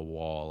up the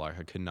wall. Like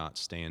I could not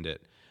stand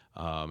it.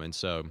 And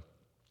so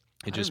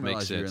it just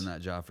makes sense. You were in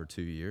that job for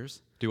 2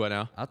 years. Do what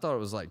now? I thought it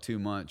was like 2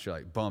 months. You're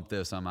like, bump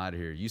this, I'm out of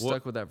here. You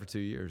stuck with that for 2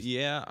 years.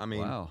 Yeah, I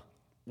mean, wow.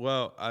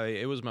 Well,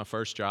 it was my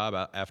first job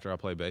after I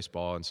played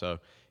baseball, and so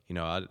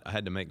I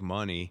had to make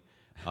money,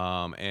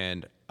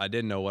 and I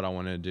didn't know what I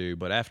wanted to do.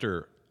 But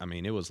after,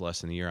 it was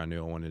less than a year, I knew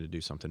I wanted to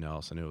do something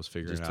else, and it was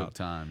figuring it out. Just took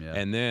time, yeah.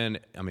 And then,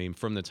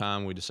 from the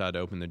time we decided to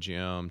open the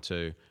gym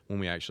to when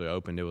we actually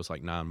opened, it was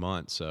like 9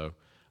 months. So,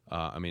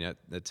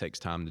 that takes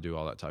time to do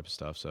all that type of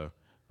stuff. So,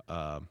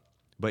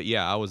 but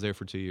yeah, I was there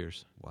for 2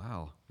 years.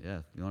 Wow.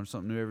 Yeah. You learn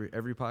something new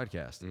every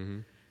podcast. Mm-hmm.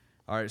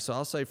 All right. So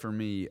I'll say for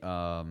me,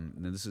 and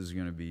this is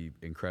going to be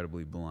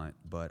incredibly blunt,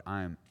 but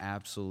I am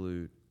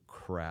absolute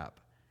crap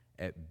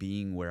at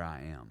being where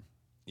I am.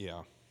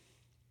 Yeah.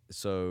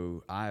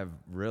 So I have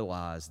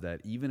realized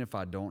that even if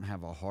I don't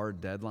have a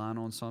hard deadline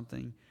on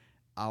something,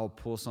 I'll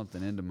pull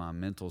something into my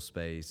mental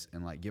space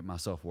and like get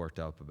myself worked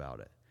up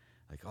about it.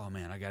 Like, oh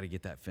man, I got to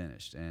get that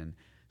finished. And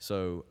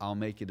so I'll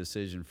make a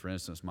decision. For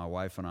instance, my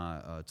wife and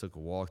I took a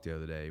walk the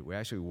other day. We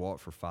actually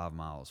walked for 5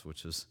 miles,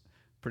 which is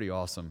pretty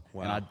awesome.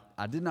 Wow. And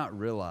I did not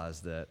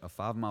realize that a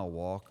 5-mile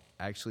walk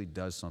actually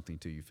does something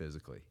to you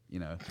physically,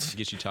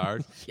 Get you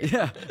tired?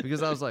 Yeah,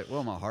 because I was like,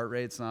 well, my heart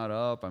rate's not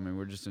up.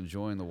 We're just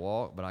enjoying the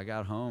walk. But I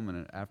got home,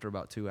 and after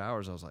about 2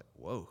 hours, I was like,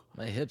 whoa.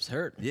 My hips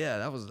hurt. Yeah,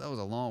 that was a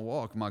long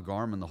walk. My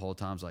Garmin the whole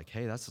time's like,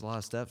 hey, that's a lot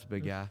of steps,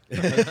 big guy.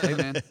 Hey,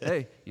 man,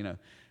 hey,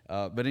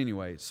 But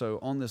anyway, so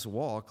on this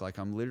walk, like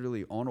I'm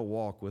literally on a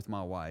walk with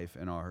my wife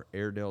and our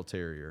Airedale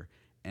Terrier,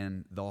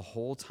 and the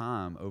whole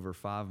time over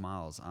 5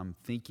 miles, I'm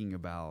thinking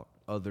about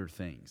other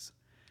things.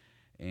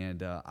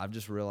 And I've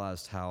just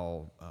realized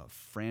how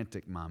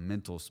frantic my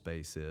mental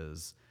space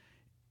is.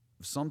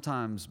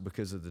 Sometimes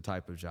because of the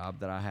type of job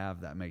that I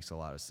have, that makes a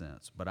lot of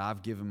sense. But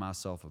I've given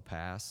myself a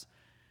pass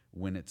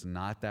when it's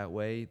not that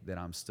way, that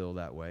I'm still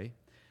that way.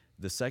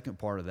 the second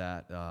part of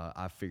that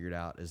I figured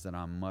out is that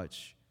I'm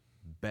much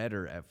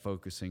better at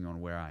focusing on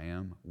where I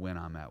am when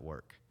I'm at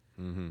work.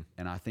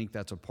 And I think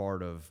that's a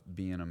part of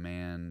being a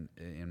man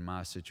in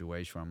my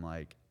situation where I'm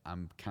like,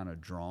 I'm kind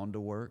of drawn to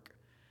work.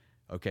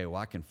 Okay,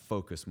 well, I can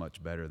focus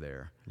much better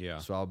there. Yeah.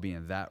 So I'll be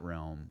in that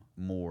realm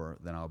more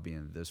than I'll be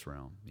in this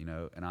realm, you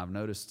know? And I've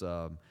noticed,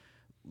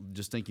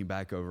 just thinking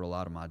back over a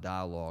lot of my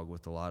dialogue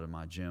with a lot of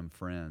my gym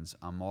friends,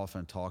 I'm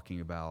often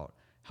talking about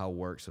how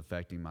work's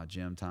affecting my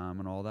gym time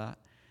and all that.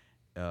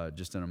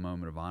 Just in a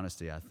moment of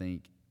honesty, I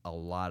think a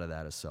lot of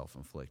that is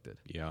self-inflicted.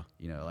 Yeah.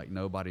 You know, like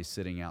nobody's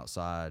sitting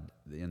outside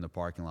in the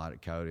parking lot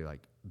at Coyote like,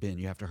 Ben,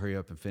 you have to hurry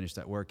up and finish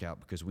that workout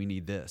because we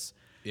need this.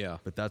 Yeah.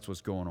 But that's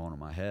what's going on in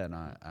my head, and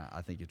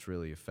I think it's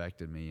really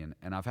affected me.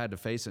 And I've had to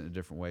face it in a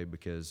different way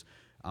because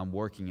I'm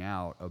working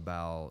out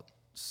about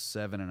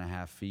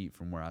 7.5 feet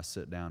from where I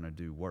sit down and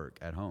do work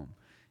at home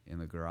in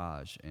the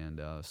garage.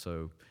 And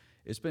so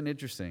it's been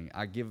interesting.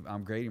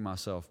 I'm grading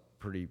myself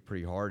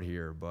pretty hard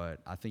here,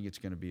 but I think it's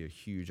going to be a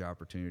huge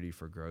opportunity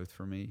for growth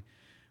for me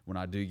when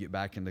I do get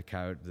back into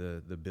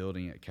the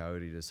building at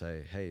Coyote to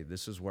say, hey,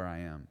 this is where I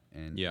am.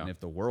 And if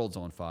the world's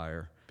on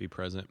fire, Be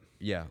present.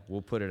 yeah,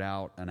 we'll put it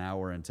out an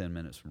hour and 10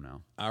 minutes from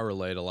now. I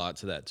relate a lot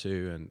to that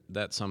too, and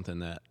that's something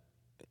that,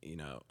 you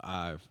know,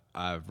 I've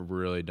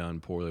really done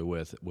poorly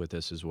with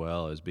this as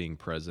well, as being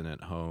present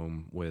at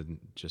home with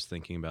just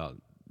thinking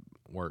about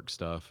work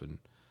stuff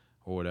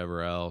or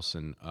whatever else,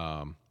 and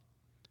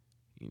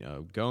you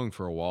know, going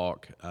for a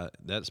walk.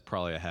 That's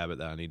probably a habit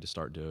that I need to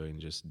start doing,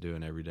 just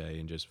doing every day,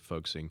 and just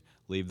focusing.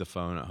 Leave the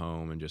phone at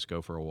home and just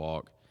go for a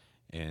walk,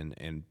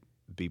 and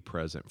be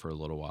present for a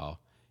little while,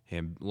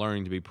 and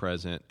learning to be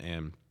present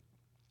and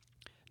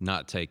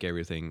not take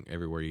everything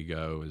everywhere you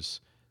go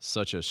is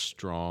such a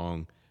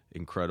strong,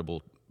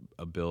 incredible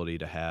ability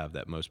to have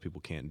that most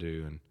people can't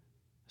do, and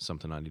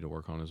something I need to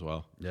work on as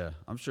well. Yeah,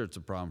 I'm sure it's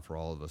a problem for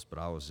all of us, but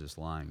I was just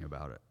lying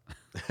about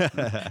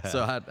it.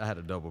 So I had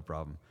a double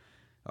problem.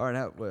 All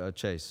right,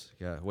 Chase,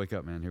 wake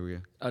up, man. Here we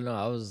go. Oh no,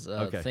 I was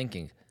Okay.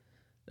 thinking.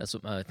 That's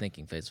what my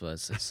thinking face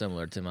was. It's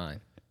similar to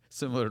mine.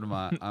 Similar to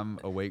my I'm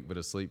awake but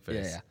asleep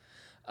face. Yeah.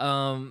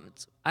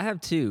 I have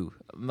two.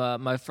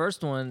 My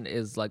first one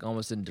is like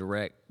almost in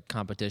direct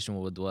competition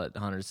with what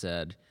Hunter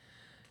said.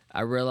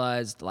 I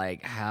realized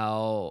like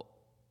how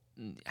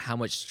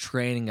much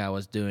training I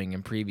was doing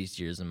in previous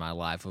years in my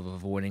life of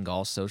avoiding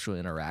all social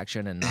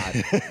interaction and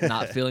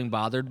not feeling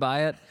bothered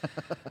by it.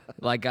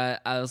 Like I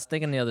was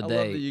thinking the other I day.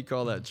 love that you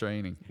call that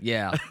training.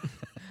 Yeah.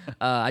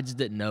 I just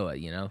didn't know it,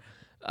 you know.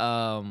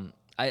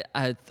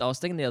 I was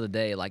thinking the other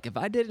day, like if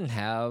I didn't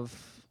have,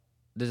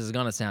 this is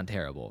gonna sound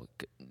terrible.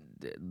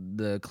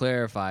 The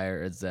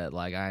clarifier is that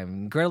like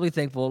I'm incredibly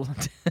thankful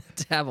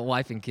to have a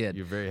wife and kid.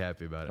 You're very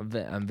happy about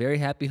it. I'm very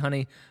happy,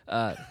 honey.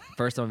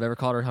 First time I've ever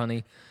called her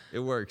honey. It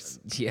works.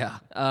 Yeah.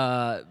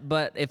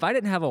 But if I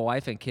didn't have a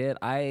wife and kid,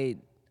 I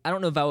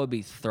don't know if I would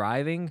be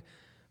thriving,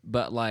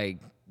 but like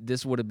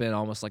this would have been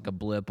almost like a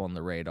blip on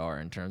the radar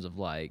in terms of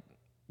like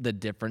the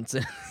difference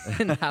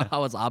in how I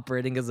was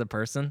operating as a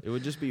person. It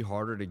would just be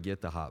harder to get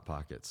the Hot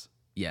Pockets.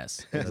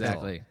 Yes,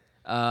 exactly.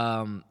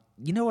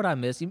 You know what I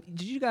miss?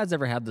 Did you guys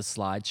ever have the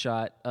slide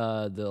shot?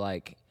 The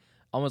like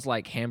almost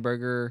like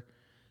hamburger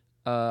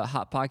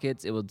Hot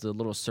Pockets. It was the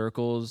little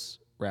circles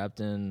wrapped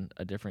in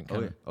a different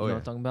kind of. Oh, you know yeah. what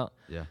I'm talking about?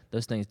 Yeah.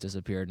 Those things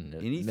disappeared and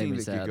it made Anything me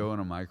that sad. could go in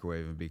a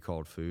microwave and be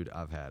called food,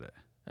 I've had it.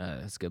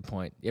 That's a good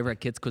point. You ever had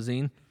kids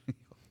cuisine?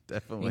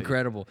 Definitely.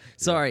 Incredible.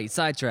 Sorry,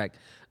 sidetrack.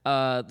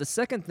 The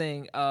second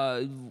thing,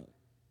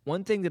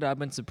 one thing that I've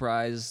been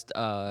surprised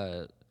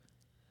that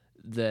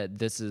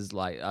this is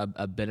like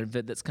a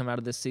benefit that's come out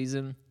of this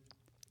season.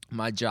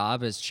 My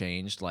job has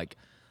changed like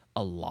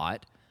a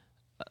lot.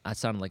 I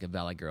sounded like a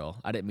Valley girl.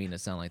 I didn't mean to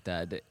sound like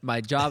that. My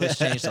job has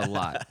changed a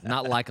lot.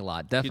 Not like a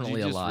lot. Could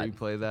Definitely you a just lot.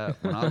 replay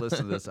that? When I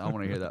listen to this, I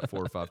want to hear that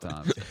 4 or 5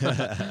 times.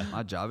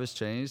 My job has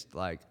changed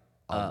like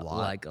a lot.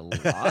 Like a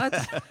lot.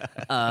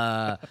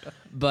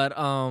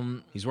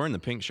 But He's wearing the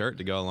pink shirt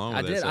to go along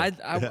with I it. did.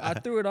 so- I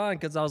threw it on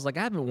because I was like,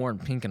 I haven't worn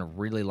pink in a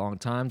really long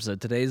time, so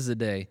today's the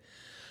day.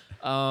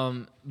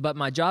 But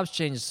my job's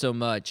changed so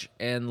much,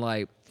 and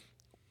like,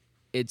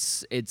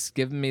 it's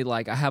given me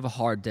like I have a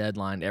hard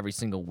deadline every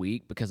single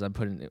week because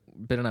Ben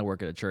and I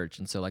work at a church,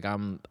 and so like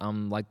I'm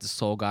like the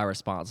sole guy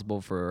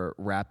responsible for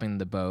wrapping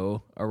the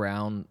bow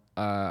around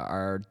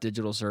our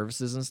digital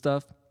services and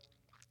stuff.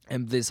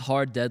 And this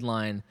hard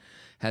deadline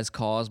has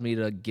caused me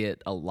to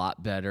get a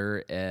lot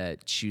better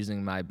at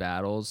choosing my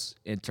battles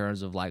in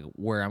terms of like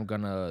where I'm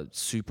gonna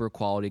super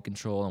quality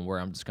control and where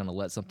I'm just gonna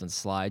let something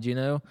slide, you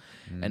know.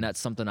 And that's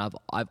something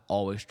I've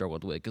always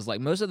struggled with because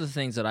like most of the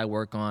things that I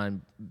work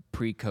on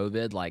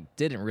pre-COVID like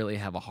didn't really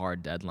have a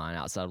hard deadline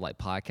outside of like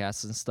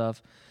podcasts and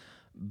stuff,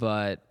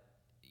 but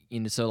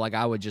you know, so like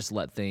I would just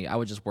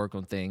work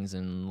on things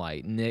and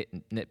like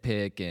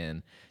nitpick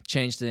and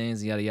change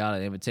things, yada yada.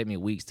 And it would take me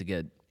weeks to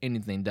get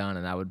anything done,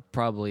 and I would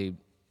probably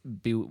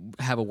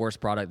have a worse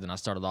product than I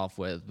started off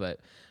with.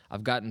 But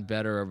I've gotten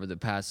better over the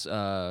past,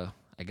 I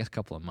guess,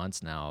 couple of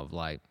months now of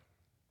like,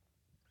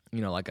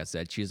 you know, like I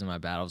said, choosing my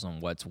battles on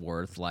what's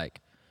worth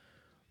like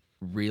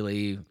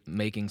really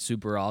making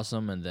super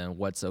awesome, and then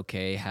what's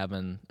okay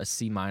having a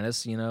C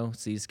minus,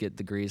 C's get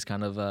degrees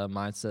kind of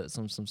mindset,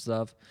 some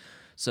stuff.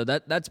 So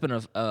that's been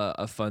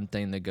a fun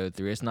thing to go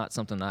through. It's not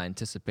something I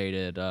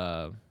anticipated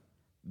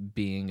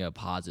being a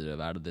positive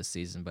out of this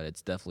season, but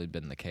it's definitely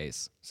been the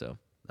case. So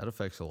that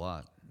affects a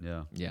lot.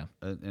 Yeah. Yeah.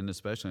 And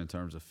especially in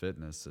terms of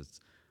fitness, it's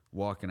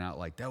walking out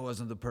like that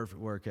wasn't the perfect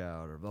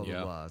workout or blah,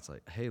 blah, blah. It's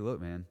like, hey,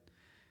 look, man,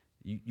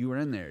 you were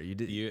in there. You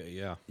did.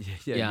 Yeah.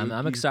 Yeah,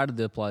 I'm excited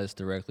to apply this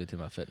directly to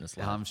my fitness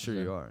life. I'm sure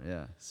you are.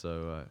 Yeah.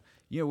 So,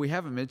 we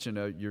haven't mentioned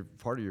your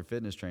part of your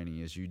fitness training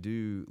is you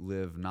do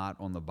live not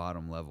on the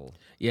bottom level.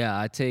 Yeah,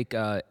 I take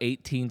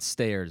 18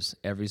 stairs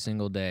every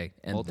single day.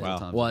 And Multiple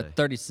times well, a day.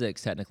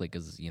 36 technically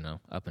because,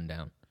 up and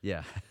down.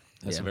 Yeah.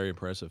 That's very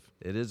impressive.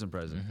 It is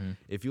impressive.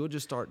 If you'll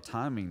just start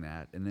timing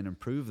that and then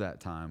improve that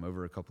time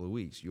over a couple of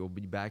weeks, you'll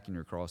be back in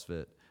your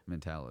CrossFit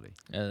mentality.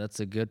 Yeah, that's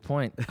a good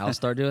point. I'll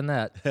start doing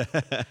that.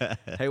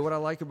 Hey, what I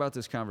like about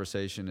this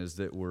conversation is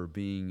that we're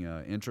being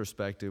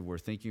introspective. We're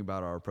thinking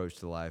about our approach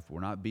to life. We're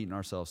not beating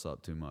ourselves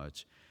up too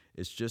much.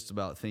 It's just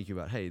about thinking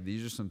about, hey,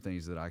 these are some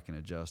things that I can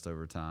adjust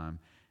over time.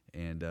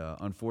 And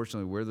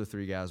unfortunately, we're the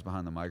three guys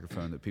behind the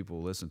microphone that people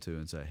will listen to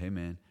and say, hey,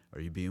 man, are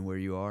you being where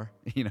you are?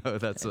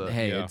 That's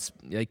hey,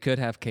 they could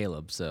have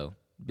Caleb, so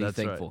be That's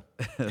thankful.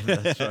 Right.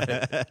 That's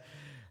right.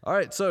 All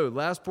right, so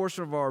last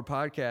portion of our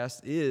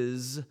podcast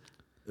is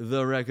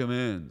the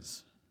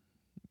recommends.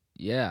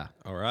 Yeah.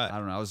 All right. I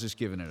don't know. I was just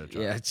giving it a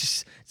try. Yeah, it's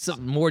just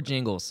some more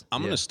jingles.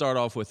 I'm going to start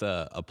off with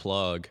a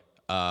plug.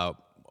 I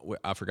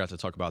forgot to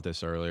talk about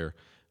this earlier,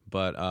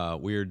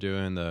 but we are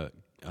doing the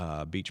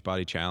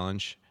Beachbody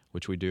Challenge,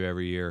 which we do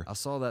every year. I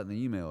saw that in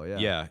the email.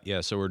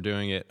 Yeah. So we're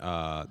doing it.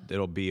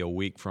 It'll be a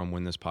week from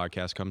when this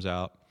podcast comes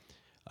out.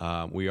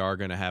 We are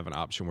going to have an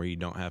option where you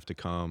don't have to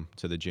come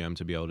to the gym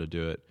to be able to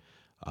do it.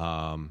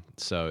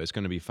 So it's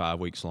going to be 5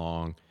 weeks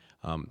long.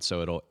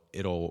 So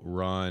it'll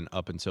run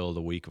up until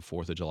the week of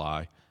 4th of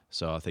July.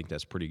 So I think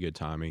that's pretty good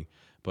timing.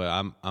 But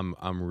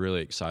I'm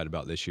really excited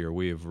about this year.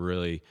 We have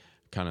really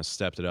kind of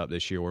stepped it up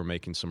this year. We're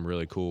making some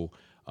really cool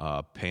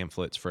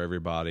pamphlets for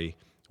everybody.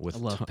 I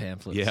love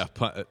pamphlets. Yeah,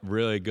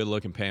 really good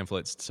looking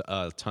pamphlets.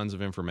 Tons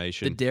of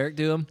information. Did Derek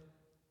do them?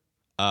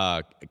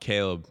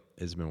 Caleb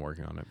has been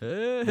working on it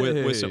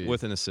Hey.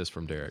 with an assist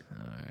from Derek.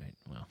 All right.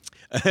 Well,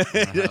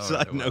 It's All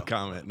like right, no well.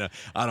 comment. No,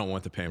 I don't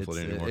want the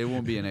pamphlet anymore. It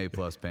won't be an A+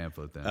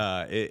 pamphlet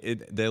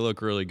then. They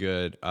look really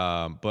good,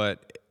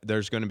 but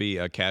there's going to be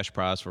a cash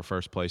prize for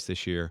first place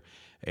this year,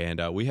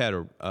 and we had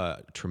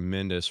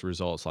tremendous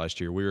results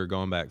last year. We were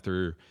going back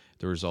through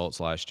the results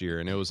last year,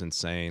 and it was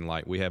insane.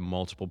 Like, we had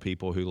multiple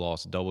people who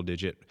lost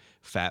double-digit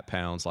fat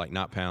pounds, like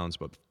not pounds,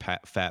 but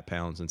fat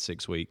pounds in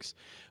 6 weeks.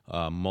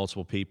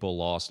 Multiple people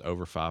lost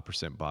over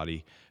 5%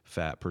 body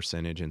fat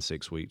percentage in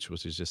 6 weeks,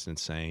 which is just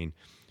insane.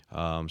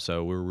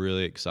 So we're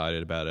really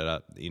excited about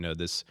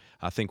it.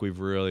 I think we've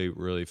really,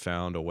 really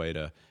found a way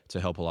to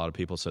help a lot of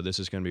people. So this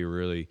is going to be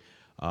really,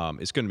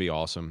 it's going to be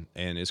awesome,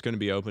 and it's going to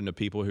be open to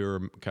people who are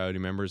Coyote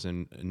members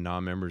and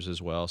non-members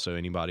as well. So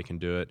anybody can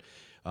do it.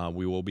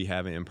 We will be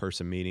having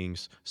in-person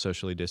meetings,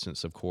 socially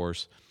distanced, of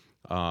course.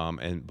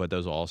 But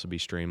those will also be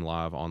streamed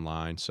live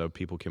online, so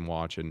people can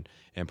watch and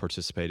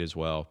participate as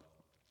well.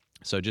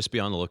 So just be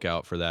on the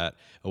lookout for that.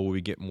 We'll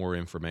get more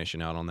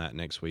information out on that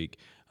next week.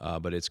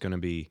 But it's going to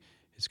be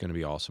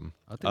awesome.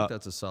 I think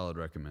that's a solid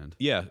recommend.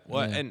 Yeah.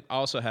 Well, and I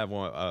also have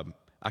one.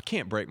 I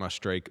can't break my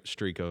streak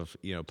of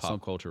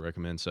pop culture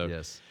recommend. So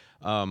Yes.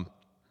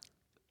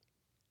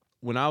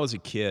 when I was a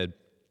kid,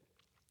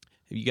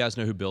 you guys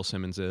know who Bill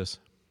Simmons is?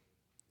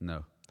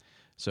 No.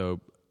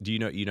 So do you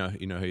know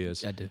who he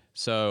is? I do.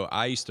 So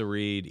I used to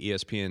read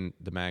ESPN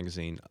the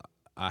magazine.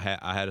 I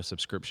had a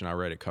subscription. I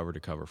read it cover to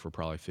cover for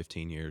probably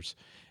 15 years,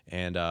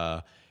 and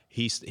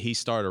he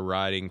started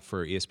writing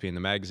for ESPN the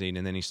magazine,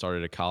 and then he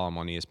started a column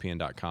on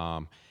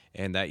ESPN.com.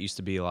 And that used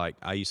to be like,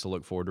 I used to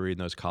look forward to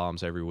reading those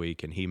columns every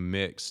week. And he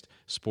mixed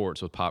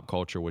sports with pop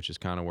culture, which is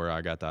kind of where I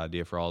got the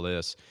idea for all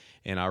this.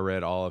 And I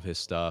read all of his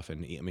stuff,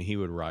 and he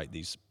would write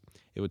these.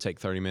 It would take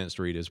 30 minutes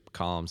to read his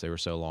columns. They were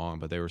so long,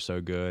 but they were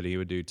so good. He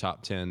would do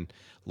top 10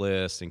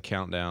 lists and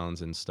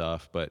countdowns and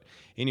stuff. But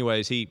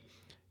anyways, he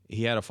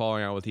had a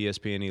falling out with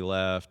ESPN. He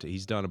left.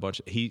 He's done a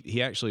bunch.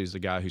 He actually is the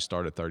guy who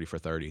started 30 for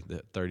 30,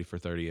 the 30 for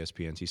 30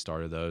 ESPNs. He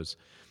started those.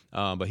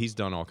 But he's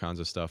done all kinds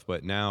of stuff.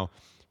 But now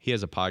he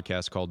has a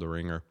podcast called The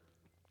Ringer,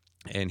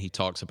 and he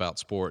talks about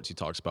sports. He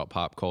talks about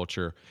pop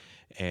culture,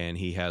 and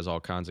he has all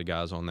kinds of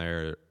guys on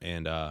there.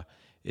 And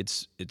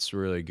it's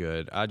really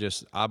good.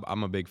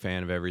 I'm a big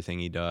fan of everything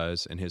he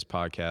does, and his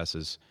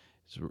podcast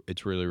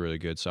it's really, really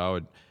good. So I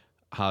would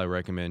highly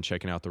recommend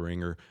checking out The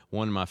Ringer.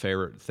 One of my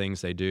favorite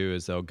things they do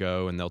is they'll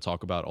go and they'll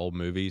talk about old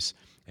movies,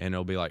 and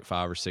there'll be like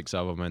 5 or 6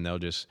 of them, and they'll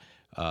just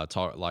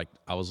talk. Like,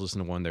 I was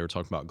listening to one, they were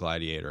talking about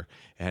Gladiator,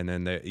 and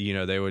then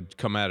they would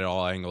come at it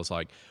all angles,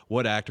 like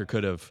what actor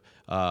could have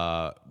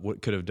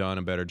done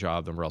a better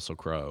job than Russell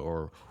Crowe,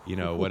 or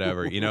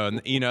whatever.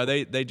 And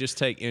they just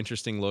take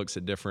interesting looks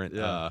at different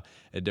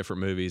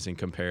movies and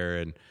compare,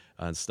 and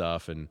and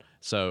stuff. And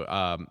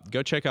so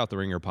go check out the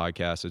Ringer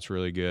podcast. It's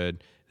really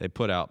good. They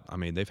put out, I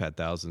mean, they've had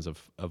thousands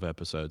of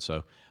episodes.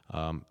 So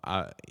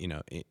I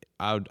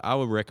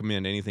would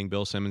recommend anything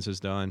Bill Simmons has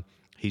done.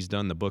 He's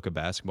done the Book of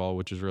Basketball,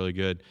 which is really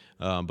good.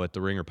 But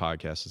the Ringer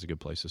podcast is a good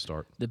place to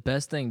start. The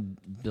best thing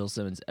Bill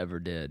Simmons ever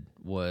did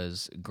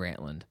was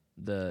Grantland,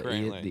 the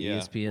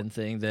ESPN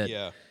thing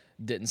that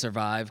didn't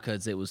survive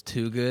because it was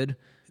too good.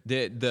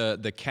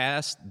 The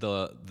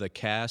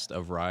cast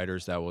of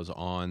writers that was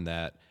on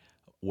that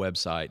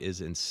website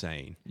is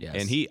insane. Yes.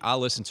 And I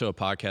listened to a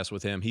podcast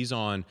with him. He's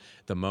on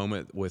The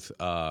Moment with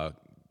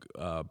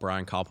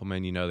Brian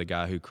Koppelman, you know, the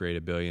guy who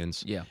created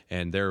Billions. Yeah.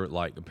 And they're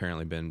like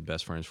apparently been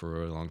best friends for a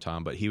really long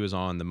time. But he was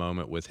on The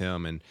Moment with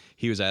him, and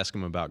he was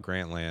asking him about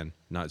Grantland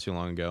not too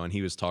long ago, and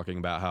he was talking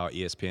about how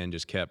ESPN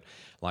just kept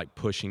like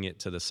pushing it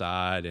to the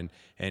side,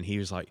 and he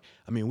was like,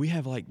 I mean, we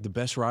have like the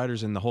best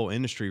writers in the whole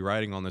industry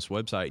writing on this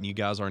website, and you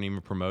guys aren't even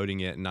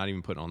promoting it and not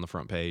even putting it on the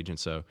front page. And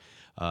so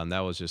that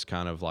was just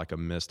kind of like a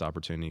missed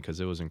opportunity because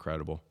it was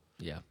incredible.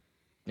 Yeah.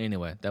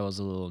 Anyway, that was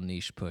a little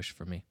niche push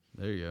for me.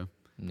 There you go.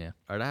 Yeah.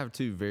 All right, I have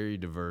two very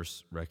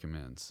diverse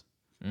recommends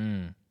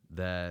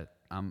that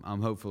I'm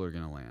hopeful are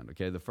going to land.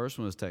 Okay, the first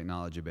one is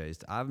technology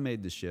based. I've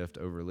made the shift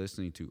over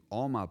listening to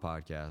all my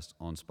podcasts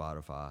on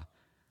Spotify,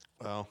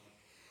 Well,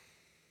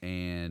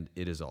 and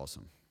it is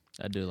awesome.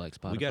 I do like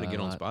Spotify. we got to get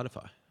a on lot.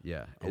 Spotify.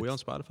 Yeah, Are we on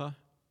Spotify?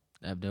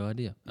 I have no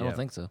idea. I Yeah. don't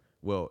think so.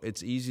 Well,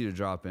 it's easy to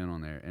drop in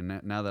on there,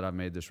 and now that I've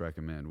made this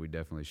recommend, we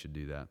definitely should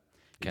do that.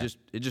 Okay.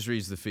 It just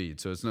reads the feed,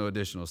 so it's no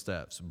additional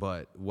steps.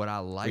 But what I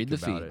like Read the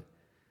about feed. it,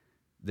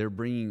 they're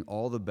bringing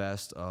all the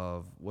best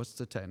of, what's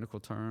the technical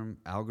term?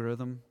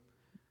 Algorithm.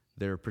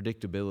 Their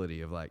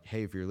predictability of like,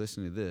 hey, if you're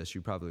listening to this,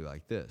 you probably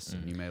like this,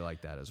 and you may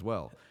like that as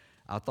well.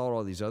 I thought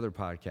all these other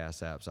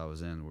podcast apps I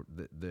was in,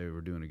 they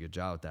were doing a good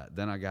job with that.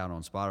 Then I got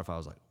on Spotify, I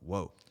was like,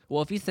 whoa.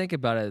 Well, if you think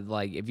about it,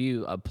 like if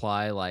you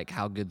apply like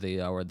how good they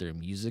are with their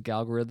music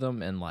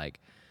algorithm and like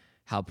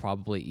how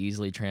probably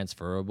easily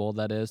transferable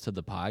that is to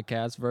the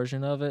podcast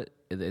version of it,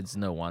 it's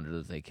no wonder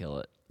that they kill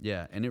it.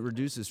 Yeah, and it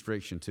reduces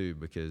friction too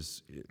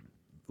because,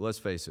 let's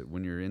face it,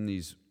 when you're in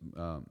these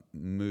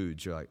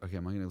moods, you're like, okay,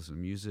 am I going to listen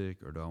to music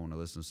or do I want to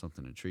listen to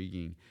something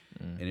intriguing?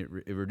 And it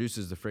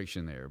reduces the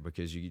friction there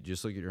because you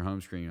just look at your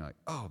home screen, you're like,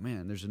 oh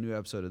man, there's a new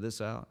episode of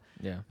this out.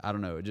 Yeah. I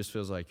don't know. It just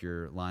feels like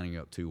you're lining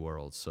up two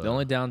worlds. So The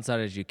only downside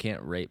is you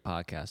can't rate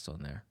podcasts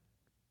on there.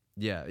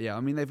 yeah. I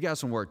mean, they've got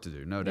some work to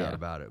do, no doubt Yeah.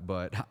 about it.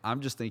 But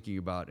I'm just thinking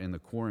about in the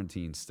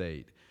quarantine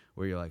state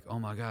where you're like, oh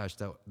my gosh,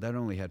 that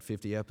only had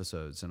 50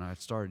 episodes and I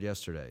started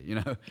yesterday. You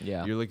know,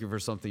 Yeah. You're looking for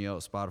something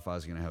else.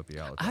 Spotify's going to help you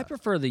out with I that.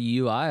 prefer the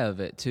UI of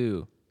it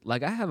too.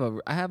 Like I have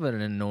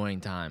an annoying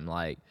time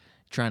like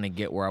trying to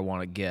get where I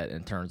want to get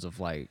in terms of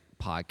like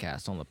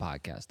podcasts on the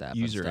podcast app. and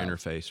User stuff.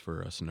 interface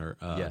for us. That's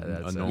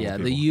normal Yeah,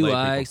 people, the lay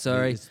UI. people.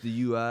 Sorry, It's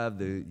the UI of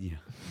the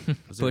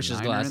was there a Pushes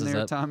niner glasses in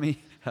there, up. Tommy.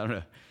 I don't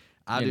know.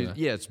 I do. Anyway.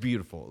 Yeah, it's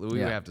beautiful. We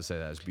Yeah. have to say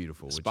that it's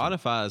beautiful. which-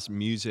 Spotify's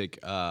music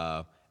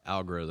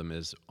algorithm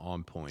is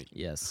on point.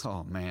 yes,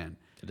 Oh man,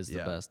 it is the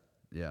Yeah. best.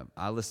 Yeah,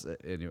 I listen.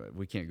 Anyway,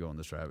 we can't go on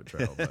this rabbit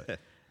trail, but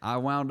I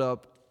wound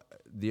up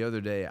the other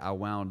day. I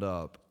wound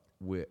up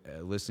with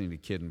listening to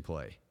Kid and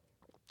Play.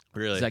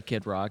 Really? Is that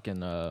Kid Rock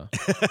and I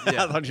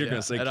thought you were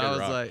going to say and Kid I was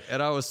Rock. like,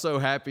 and I was so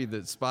happy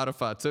that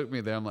Spotify took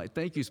me there. I'm like,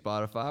 thank you,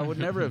 Spotify. I would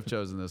never have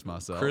chosen this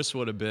myself. Chris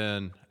would have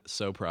been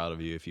so proud of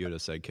you if you would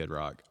have said Kid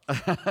Rock.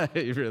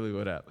 You really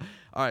would have.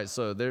 All right,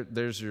 so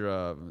there's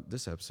your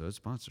this episode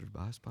sponsored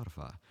by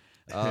Spotify.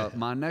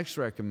 My next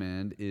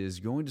recommend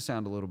is going to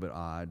sound a little bit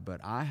odd,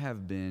 but I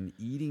have been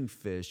eating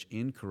fish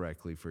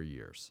incorrectly for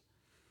years.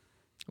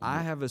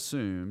 I have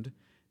assumed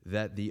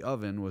that the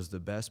oven was the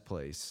best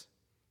place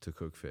to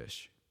cook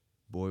fish.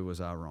 Boy,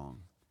 was I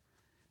wrong.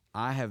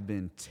 I have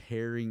been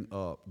tearing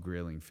up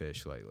grilling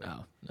fish lately.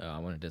 Oh no, I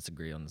want to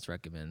disagree on this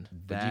recommend.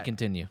 But you That-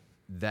 continue.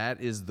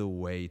 That is the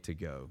way to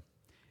go.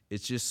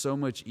 It's just so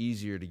much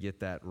easier to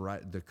get that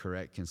right, the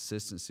correct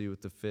consistency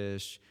with the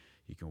fish.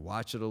 You can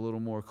watch it a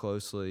little more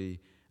closely.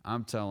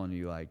 I'm telling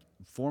you, like,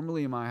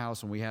 formerly in my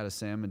house when we had a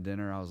salmon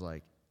dinner, I was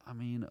like, I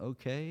mean,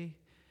 okay,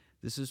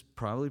 this is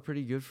probably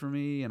pretty good for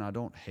me, and I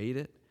don't hate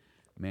it.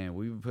 Man,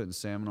 we've been putting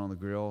salmon on the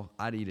grill.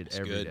 I'd eat it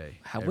every good. day.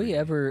 Have every we day.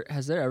 ever?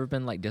 Has there ever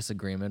been like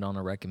disagreement on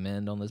a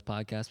recommend on this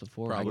podcast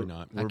before? Probably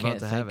not. I We're about can't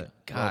to think. have it.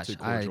 All Gosh, too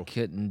I cordial.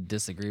 couldn't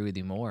disagree with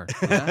you more.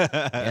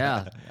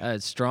 Yeah,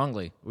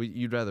 strongly.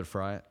 You'd rather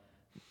fry it?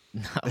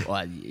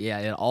 Well, yeah,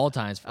 at all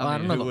times. Well, I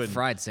don't know Who about wouldn't?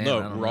 fried salmon. I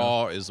No, don't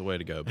raw is the way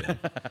to go, Ben.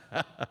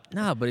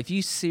 No, but if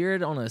you sear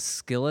it on a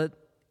skillet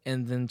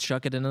and then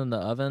chuck it into the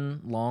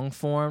oven, long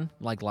form,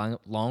 like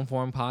long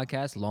form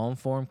podcast, long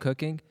form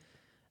cooking,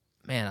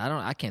 man,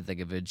 I can't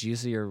think of a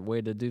juicier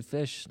way to do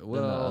fish than the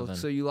Well, oven.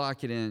 so you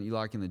lock it in, you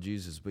lock in the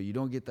juices, but you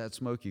don't get that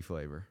smoky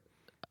flavor.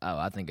 Oh,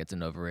 I think it's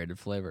an overrated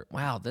flavor.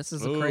 Wow, this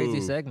is a crazy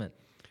Ooh. segment.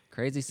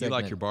 Crazy You segment.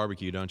 like your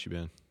barbecue, don't you,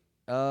 Ben?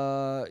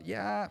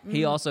 Yeah.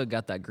 He also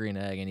got that green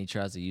egg, and he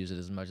tries to use it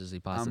as much as he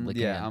possibly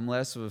can. I'm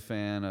less of a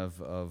fan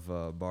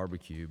of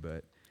barbecue,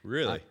 but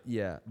Really?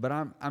 yeah, but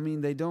I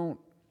mean, they don't.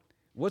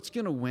 What's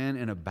gonna win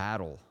in a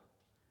battle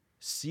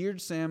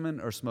Seared salmon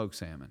or smoked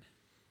salmon?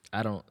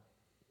 I don't.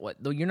 What?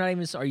 Though you're not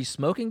even. Are you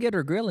smoking it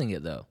or grilling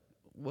it though?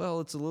 Well,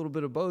 it's a little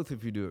bit of both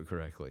if you do it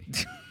correctly.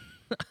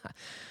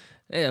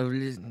 Yeah.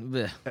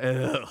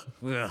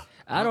 bleh.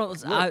 I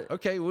don't.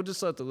 Okay, we'll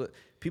just let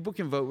people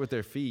can vote with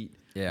their feet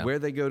where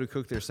they go to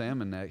cook their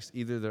salmon next,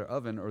 either their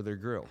oven or their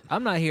grill.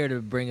 I'm not here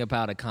to bring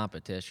about a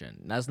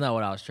competition. That's not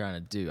what I was trying to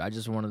do. I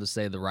just wanted to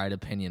say the right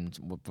opinion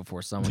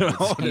before someone. I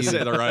want to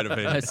say the right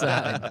opinion.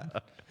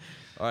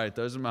 All right,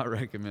 those are my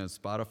recommends: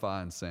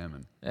 Spotify and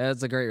salmon.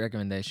 That's a great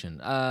recommendation.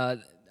 I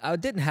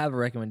didn't have a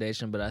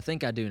recommendation, but I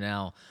think I do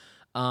now.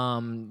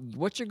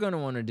 What you're gonna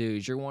want to do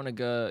is you're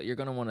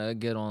gonna want to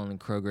get on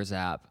Kroger's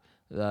app.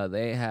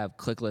 They have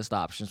click list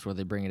options where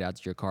they bring it out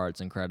to your car. It's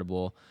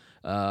incredible.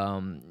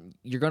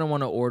 You're gonna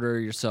want to order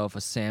yourself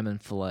a salmon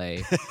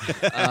fillet.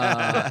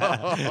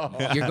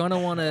 You're gonna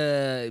want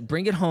to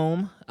bring it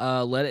home.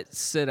 Let it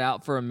sit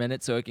out for a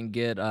minute so it can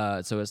get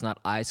so it's not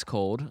ice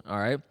cold. All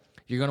right.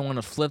 You're gonna want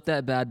to flip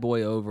that bad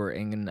boy over,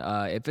 and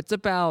if it's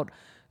about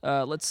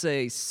let's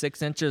say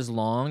 6 inches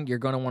long, you're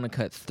going to want to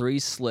cut 3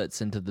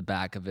 slits into the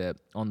back of it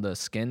on the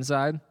skin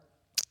side.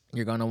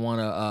 You're going to want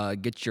to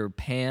get your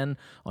pan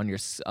on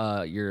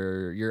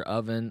your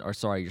oven, or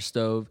sorry, your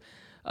stove,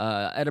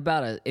 at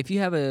about if you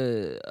have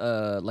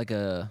a like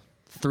a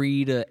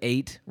 3 to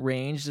 8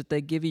 range that they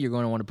give you, you're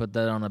going to want to put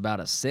that on about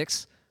a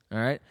 6. All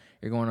right.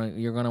 You're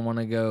going to want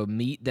to go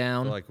meat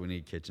down. I feel like we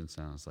need kitchen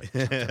sounds like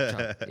chop,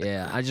 chop, chop.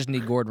 Yeah, I just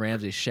need Gordon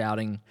Ramsay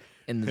shouting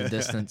in the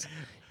distance.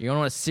 You're going to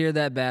want to sear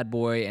that bad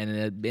boy,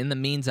 and in the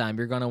meantime,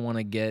 you're going to want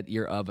to get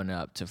your oven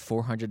up to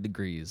 400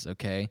 degrees,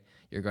 okay?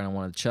 You're going to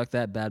want to chuck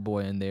that bad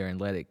boy in there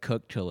and let it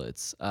cook till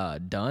it's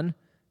done,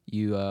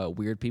 you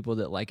weird people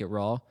that like it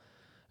raw.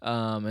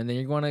 And then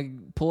you're going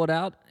to pull it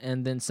out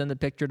and then send a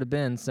picture to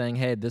Ben saying,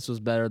 hey, this was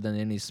better than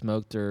any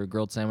smoked or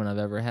grilled salmon I've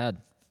ever had.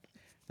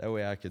 That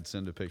way I could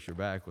send a picture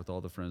back with all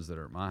the friends that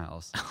are at my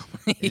house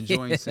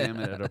enjoying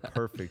salmon at a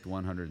perfect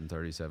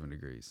 137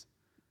 degrees.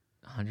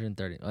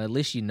 130. Well, at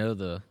least you know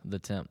the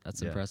temp.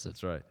 That's impressive.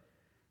 That's right.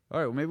 All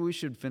right, well, maybe we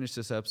should finish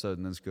this episode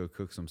and then just go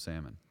cook some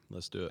salmon.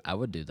 Let's do it. I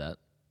would do that.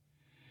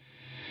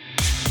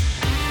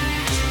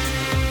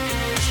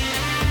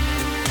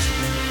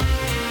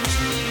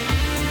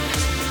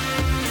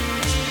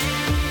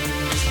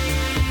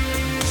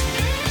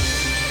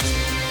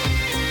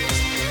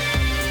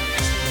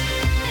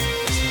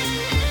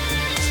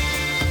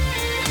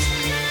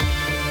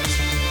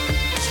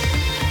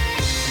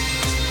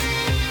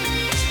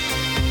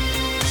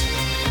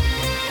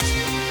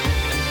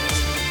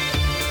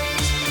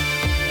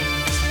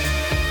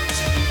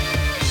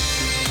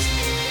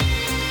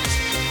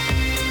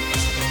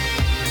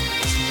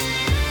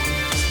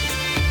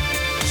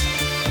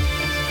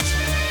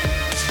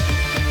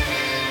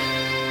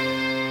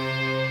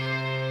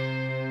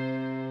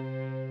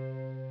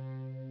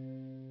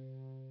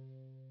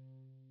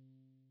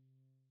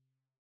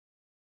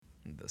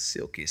 The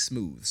silky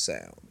smooth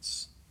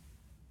sounds.